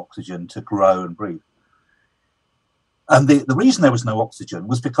needs more oxygen to grow and breathe. And the reason there was no oxygen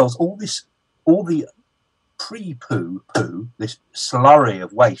was because all the pre-poo, this slurry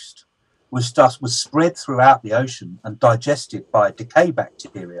of waste, was spread throughout the ocean and digested by decay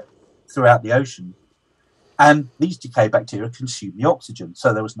bacteria throughout the ocean. And these decay bacteria consume the oxygen,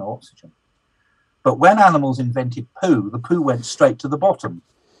 so there was no oxygen. But when animals invented poo, the poo went straight to the bottom.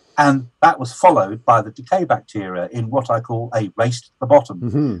 And that was followed by the decay bacteria in what I call a race to the bottom.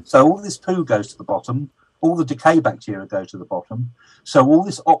 Mm-hmm. So all this poo goes to the bottom, all the decay bacteria go to the bottom. So all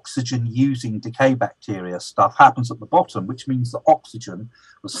this oxygen-using decay bacteria stuff happens at the bottom, which means that oxygen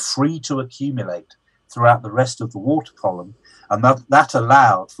was free to accumulate throughout the rest of the water column. And that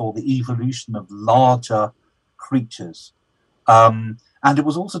allowed for the evolution of larger creatures. And it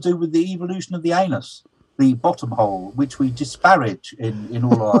was also to do with the evolution of the anus, the bottom hole, which we disparage in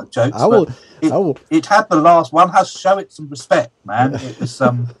all our jokes. It had the last one. Has to show it some respect, man. It was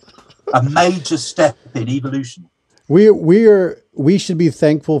a major step in evolution. we should be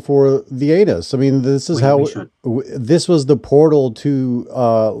thankful for the anus. I mean, this is this was the portal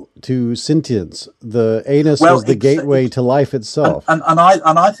to sentience. The anus was the gateway to life itself. And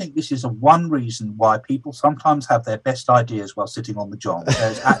I think this is one reason why people sometimes have their best ideas while sitting on the john.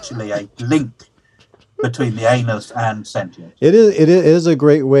 There's actually a link between the anus and sentience. It is a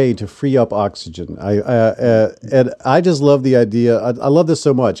great way to free up oxygen. And I just love the idea. I love this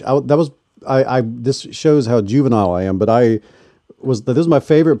so much. This shows how juvenile I am, but this was my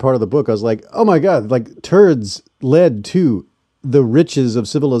favorite part of the book. I was like, oh my God, like turds led to the riches of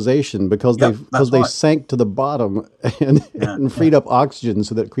civilization because they sank to the bottom and freed up oxygen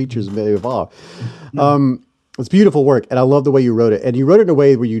so that creatures may evolve. It's beautiful work, and I love the way you wrote it. And you wrote it in a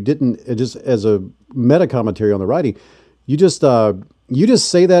way where you didn't, just as a meta commentary on the writing, you just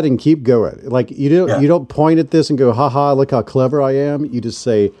say that and keep going. Like you don't point at this and go, ha ha, look how clever I am. You just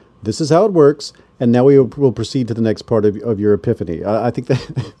say, this is how it works, and now we will proceed to the next part of your epiphany. I think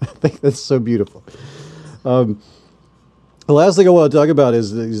that's so beautiful. The last thing I want to talk about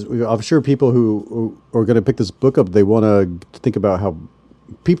is I'm sure people who are going to pick this book up, they want to think about how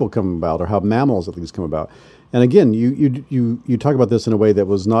people come about, or how mammals at least come about. And again, you talk about this in a way that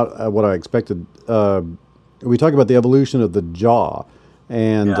was not what I expected. We talk about the evolution of the jaw,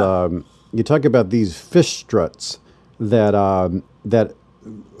 and you talk about these fish struts that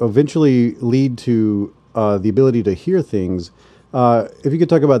eventually lead to the ability to hear things. If you could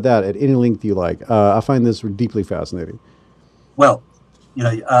talk about that at any length you like, I find this deeply fascinating. Well,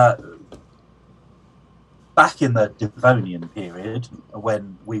 back in the Devonian period,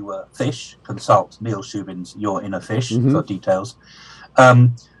 when we were fish, consult Neil Shubin's Your Inner Fish for details.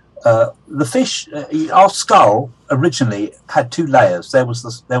 The fish, our skull originally had two layers. There was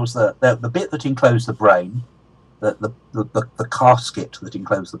the bit that enclosed the brain, the casket that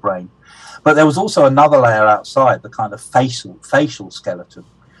enclosed the brain, but there was also another layer outside, the kind of facial skeleton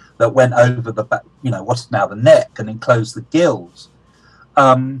that went over the back, what's now the neck, and enclosed the gills.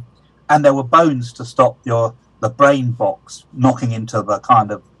 And there were bones to stop the brain box knocking into the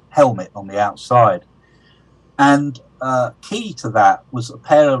kind of helmet on the outside. And key to that was a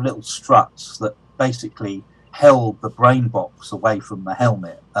pair of little struts that basically held the brain box away from the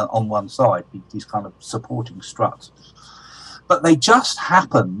helmet on one side, these kind of supporting struts. But they just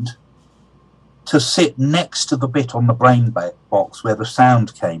happened to sit next to the bit on the brain box where the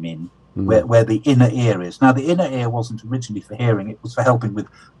sound came in, where the inner ear is. Now, the inner ear wasn't originally for hearing, it was for helping with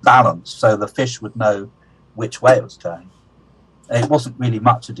balance, so the fish would know which way it was going. It wasn't really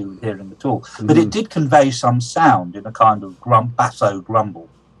much to do with hearing at all, but it did convey some sound in a kind of basso grumble.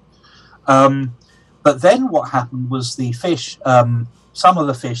 But then what happened was the fish, some of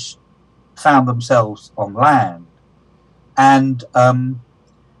the fish found themselves on land, and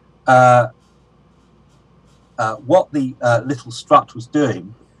what the little strut was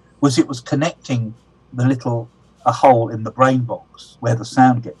doing was it was connecting a hole in the brain box where the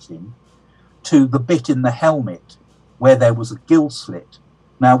sound gets in to the bit in the helmet where there was a gill slit.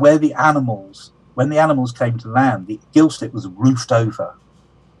 Now, when the animals came to land, the gill slit was roofed over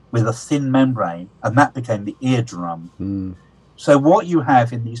with a thin membrane, and that became the eardrum. So what you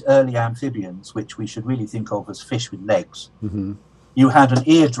have in these early amphibians, which we should really think of as fish with legs, you had an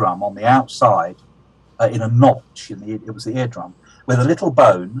eardrum on the outside in a notch, it was the eardrum, with a little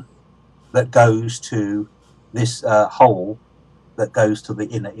bone that goes to this hole that goes to the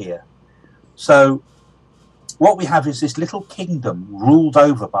inner ear. So what we have is this little kingdom ruled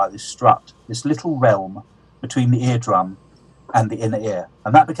over by this strut, this little realm between the eardrum and the inner ear,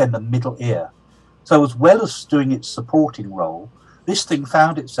 and that became the middle ear. So as well as doing its supporting role, this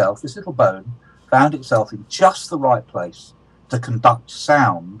little bone found itself in just the right place to conduct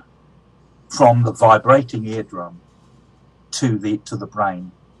sound from the vibrating eardrum to the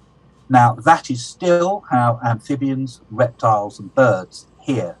brain. Now, that is still how amphibians, reptiles, and birds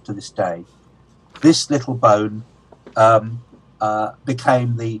hear to this day. This little bone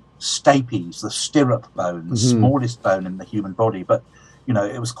became the stapes, the stirrup bone, the smallest bone in the human body. But,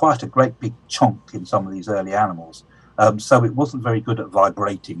 it was quite a great big chunk in some of these early animals. So it wasn't very good at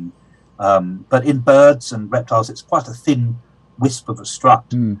vibrating. But in birds and reptiles, it's quite a thin wisp of a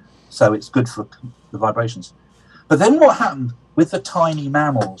strut. So it's good for the vibrations. But then what happened with the tiny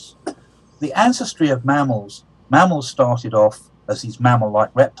mammals? The ancestry of mammals started off as these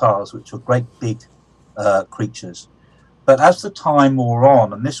mammal-like reptiles, which were great big creatures. But as the time wore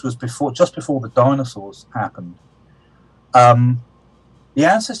on, and this was just before the dinosaurs happened, the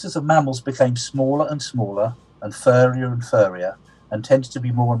ancestors of mammals became smaller and smaller and furrier and tended to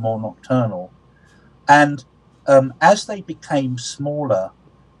be more and more nocturnal. And as they became smaller,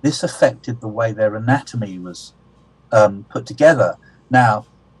 this affected the way their anatomy was put together. Now,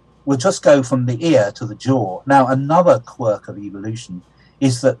 we'll just go from the ear to the jaw. Now, another quirk of evolution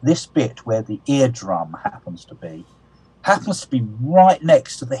is that this bit where the eardrum happens to be right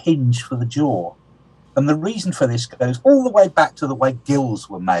next to the hinge for the jaw. And the reason for this goes all the way back to the way gills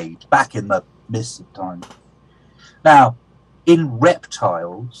were made back in the mist of time. Now, in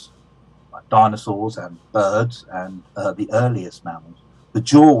reptiles, like dinosaurs and birds and the earliest mammals, the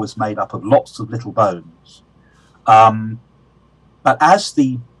jaw was made up of lots of little bones. But as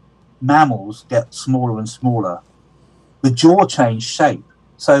the mammals get smaller and smaller, the jaw changed shape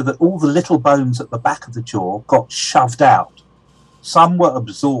so that all the little bones at the back of the jaw got shoved out. Some were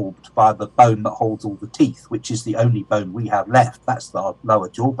absorbed by the bone that holds all the teeth, which is the only bone we have left. That's the lower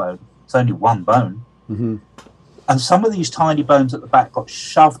jawbone. It's only one bone. Mm-hmm. And some of these tiny bones at the back got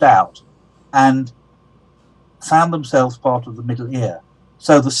shoved out and found themselves part of the middle ear.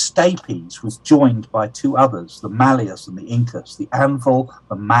 So the stapes was joined by two others, the malleus and the incus, the anvil,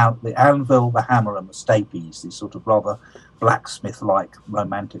 the hammer, and the stapes, these sort of rather blacksmith-like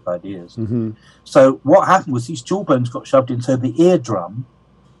romantic ideas. Mm-hmm. So what happened was these jawbones got shoved in, so the eardrum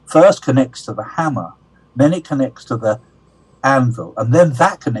first connects to the hammer, then it connects to the anvil, and then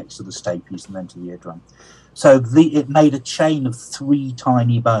that connects to the stapes and then to the eardrum. So it made a chain of 3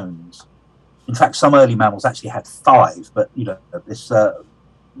 tiny bones. In fact, some early mammals actually had 5, but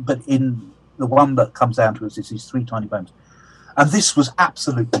but in the one that comes down to us is these 3 tiny bones. And this was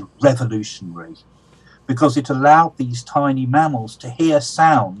absolutely revolutionary because it allowed these tiny mammals to hear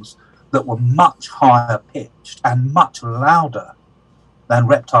sounds that were much higher pitched and much louder than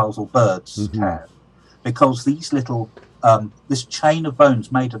reptiles or birds can, because these little this chain of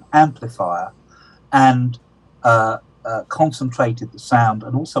bones made an amplifier and concentrated the sound,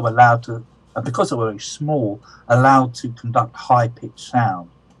 and also allowed to, and because they were very small, allowed to conduct high-pitched sound.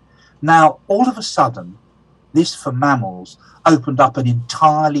 Now, all of a sudden, this for mammals opened up an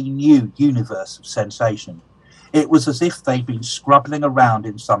entirely new universe of sensation. It was as if they'd been scrubbling around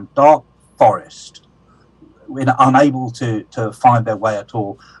in some dark forest, unable to find their way at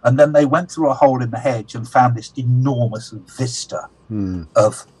all, and then they went through a hole in the hedge and found this enormous vista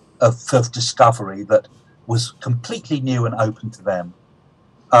of discovery that was completely new and open to them.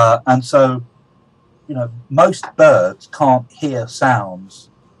 And so, most birds can't hear sounds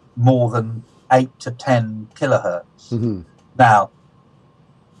more than 8 to 10 kilohertz. Mm-hmm. Now,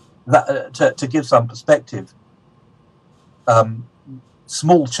 to give some perspective,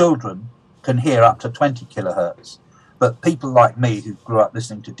 small children can hear up to 20 kilohertz, but people like me who grew up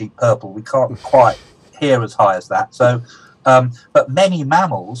listening to Deep Purple, we can't quite hear as high as that. So, but many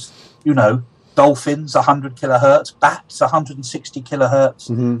mammals, dolphins 100 kilohertz, bats 160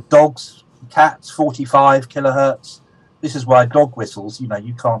 kilohertz, dogs, cats 45 kilohertz. This is why dog whistles, you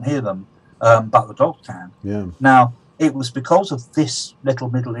can't hear them, but the dog can. Yeah. Now, it was because of this little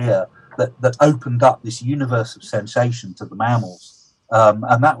middle ear that opened up this universe of sensation to the mammals.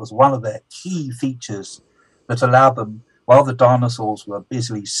 And that was one of their key features that allowed them, while the dinosaurs were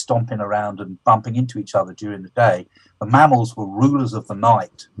busily stomping around and bumping into each other during the day, the mammals were rulers of the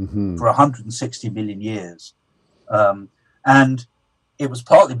night for 160 million years. And it was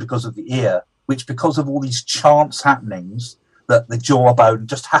partly because of the ear, which, because of all these chance happenings, that the jawbone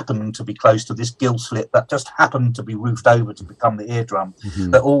just happened to be close to this gill slit that just happened to be roofed over to become the eardrum,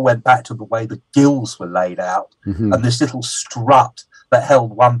 that all went back to the way the gills were laid out, and this little strut that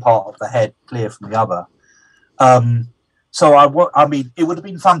held one part of the head clear from the other. So I mean, it would have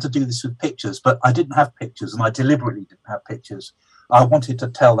been fun to do this with pictures, but I didn't have pictures, and I deliberately didn't have pictures. I wanted to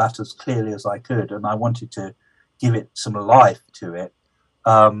tell that as clearly as I could, and I wanted to give it some life to it.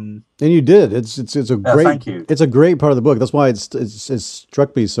 And you did. It's a great. Thank you. It's a great part of the book. That's why it's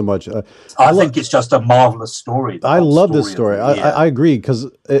struck me so much. I think it's just a marvelous story. I love this story. I agree, because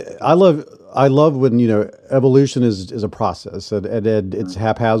I love when evolution is a process, and it's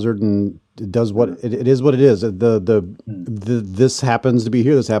haphazard, and it does what it is. What it is. This happens to be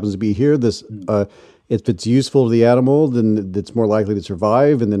here. This happens to be here. This if it's useful to the animal, then it's more likely to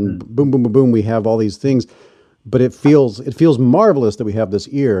survive. And then boom, boom, boom, boom. We have all these things. But it feels marvelous that we have this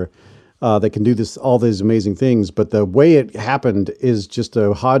ear that can do all these amazing things. But the way it happened is just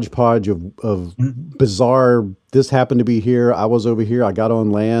a hodgepodge of bizarre. This happened to be here. I was over here. I got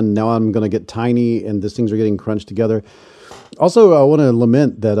on land. Now I'm going to get tiny, and these things are getting crunched together. Also, I want to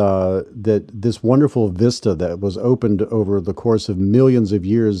lament that this wonderful vista that was opened over the course of millions of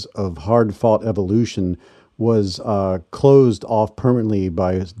years of hard-fought evolution was closed off permanently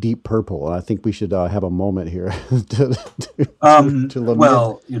by Deep Purple, and I think we should have a moment here to lament.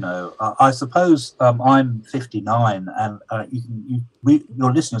 Well, I suppose I'm 59, and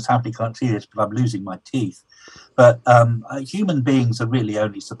your listeners happily can't see this, but I'm losing my teeth. But human beings are really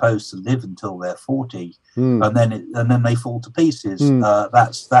only supposed to live until they're 40, and then they fall to pieces.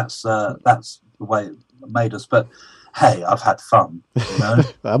 That's the way it made us. But hey, I've had fun. You know?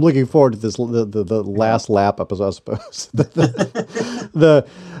 I'm looking forward to this the last lap up, I suppose.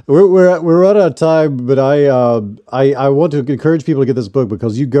 We're out of time, but I want to encourage people to get this book,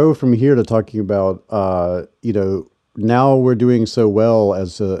 because you go from here to talking about now we're doing so well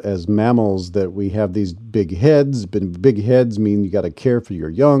as mammals that we have these big heads. Big heads mean you got to care for your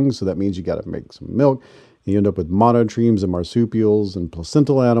young, so that means you got to make some milk. And you end up with monotremes and marsupials and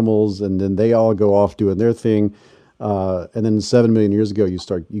placental animals, and then they all go off doing their thing. And then 7 million years ago, you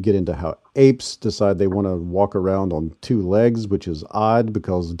get into how apes decide they want to walk around on two legs, which is odd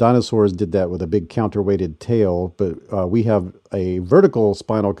because dinosaurs did that with a big counterweighted tail. But we have a vertical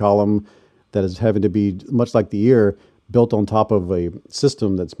spinal column that is having to be, much like the ear, built on top of a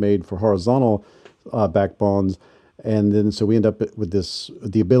system that's made for horizontal backbones. And then so we end up with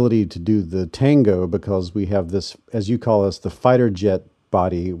the ability to do the tango, because we have this, as you call us, the fighter jet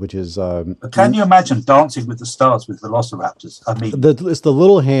body, which is... Can you imagine Dancing with the Stars with velociraptors? I mean... It's the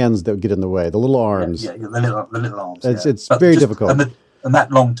little hands that get in the way, the little arms. Yeah, the little arms. It's very difficult. And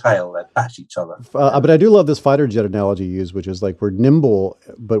that long tail, they bash each other. But I do love this fighter jet analogy you use, which is like we're nimble,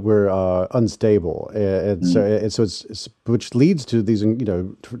 but we're unstable. So it's which leads to these,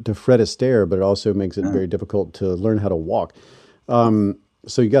 to Fred Astaire, but it also makes it very difficult to learn how to walk.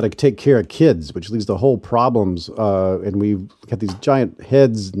 So you got to take care of kids, which leads to whole problems. And we've got these giant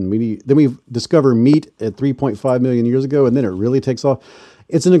heads, and then we discover meat at 3.5 million years ago, and then it really takes off.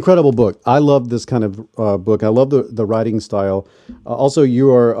 It's an incredible book. I love this kind of book. I love the writing style. Also, you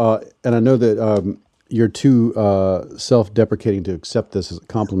are, and I know that you're too self-deprecating to accept this as a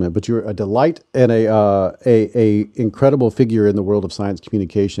compliment, but you're a delight and a incredible figure in the world of science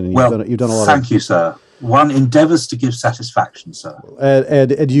communication. And you've done a lot. Thank you, sir. One endeavors to give satisfaction, sir.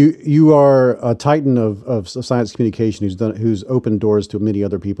 And you are a titan of science communication who's opened doors to many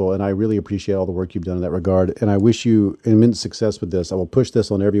other people, and I really appreciate all the work you've done in that regard. And I wish you immense success with this. I will push this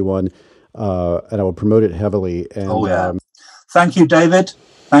on everyone, and I will promote it heavily. And, Thank you, David.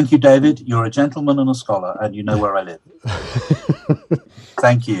 Thank you, David. You're a gentleman and a scholar, and you know where I live.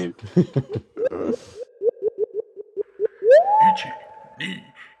 Thank you.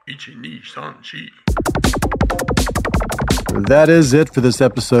 That is it for this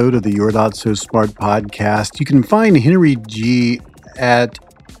episode of the You're Not So Smart podcast. You can find Henry G at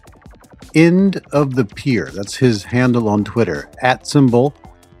End of the Pier. That's his handle on Twitter, @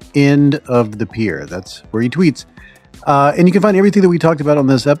 End of the Pier. That's where he tweets. And you can find everything that we talked about on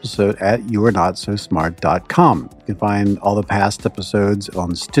this episode at you'renotsosmart.com. You can find all the past episodes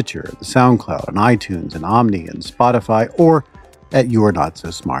on Stitcher, the SoundCloud, on iTunes, and Omni, and Spotify, or at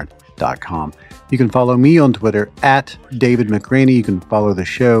you'renotsosmart.com. You can follow me on Twitter at David McRaney. You can follow the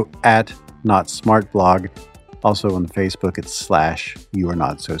show at NotSmartBlog. Also on Facebook, it's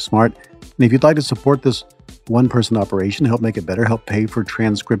 /YouAreNotSoSmart. And if you'd like to support this one-person operation, help make it better, help pay for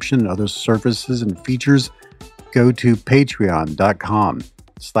transcription and other services and features, go to patreon.com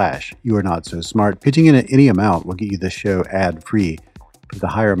 /YouAreNotSoSmart. Pitching in at any amount will get you this show ad-free. But the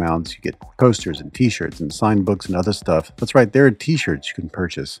higher amounts, you get posters and t-shirts and signed books and other stuff. That's right, there are t-shirts you can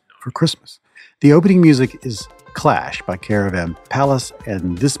purchase for Christmas. The opening music is Clash by Caravan Palace,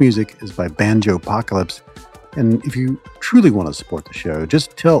 and this music is by Banjo Apocalypse. And if you truly want to support the show,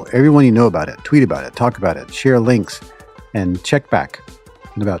 just tell everyone you know about it, tweet about it, talk about it, share links, and check back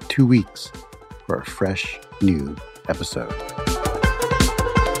in about 2 weeks for a fresh new episode.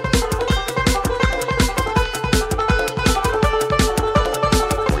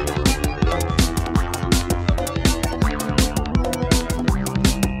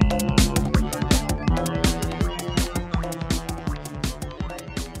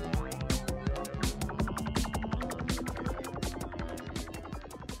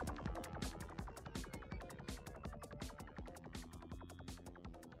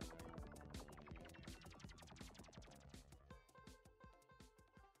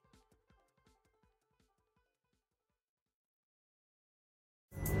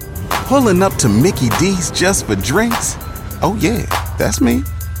 Pulling up to Mickey D's just for drinks? Oh yeah, that's me.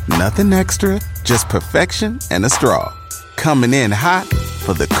 Nothing extra, just perfection and a straw. Coming in hot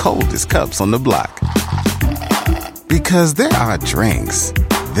for the coldest cups on the block. Because there are drinks.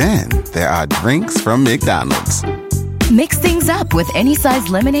 Then there are drinks from McDonald's. Mix things up with any size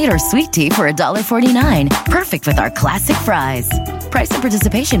lemonade or sweet tea for $1.49. Perfect with our classic fries. Price and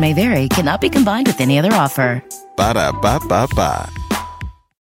participation may vary. Cannot be combined with any other offer. Ba-da-ba-ba-ba.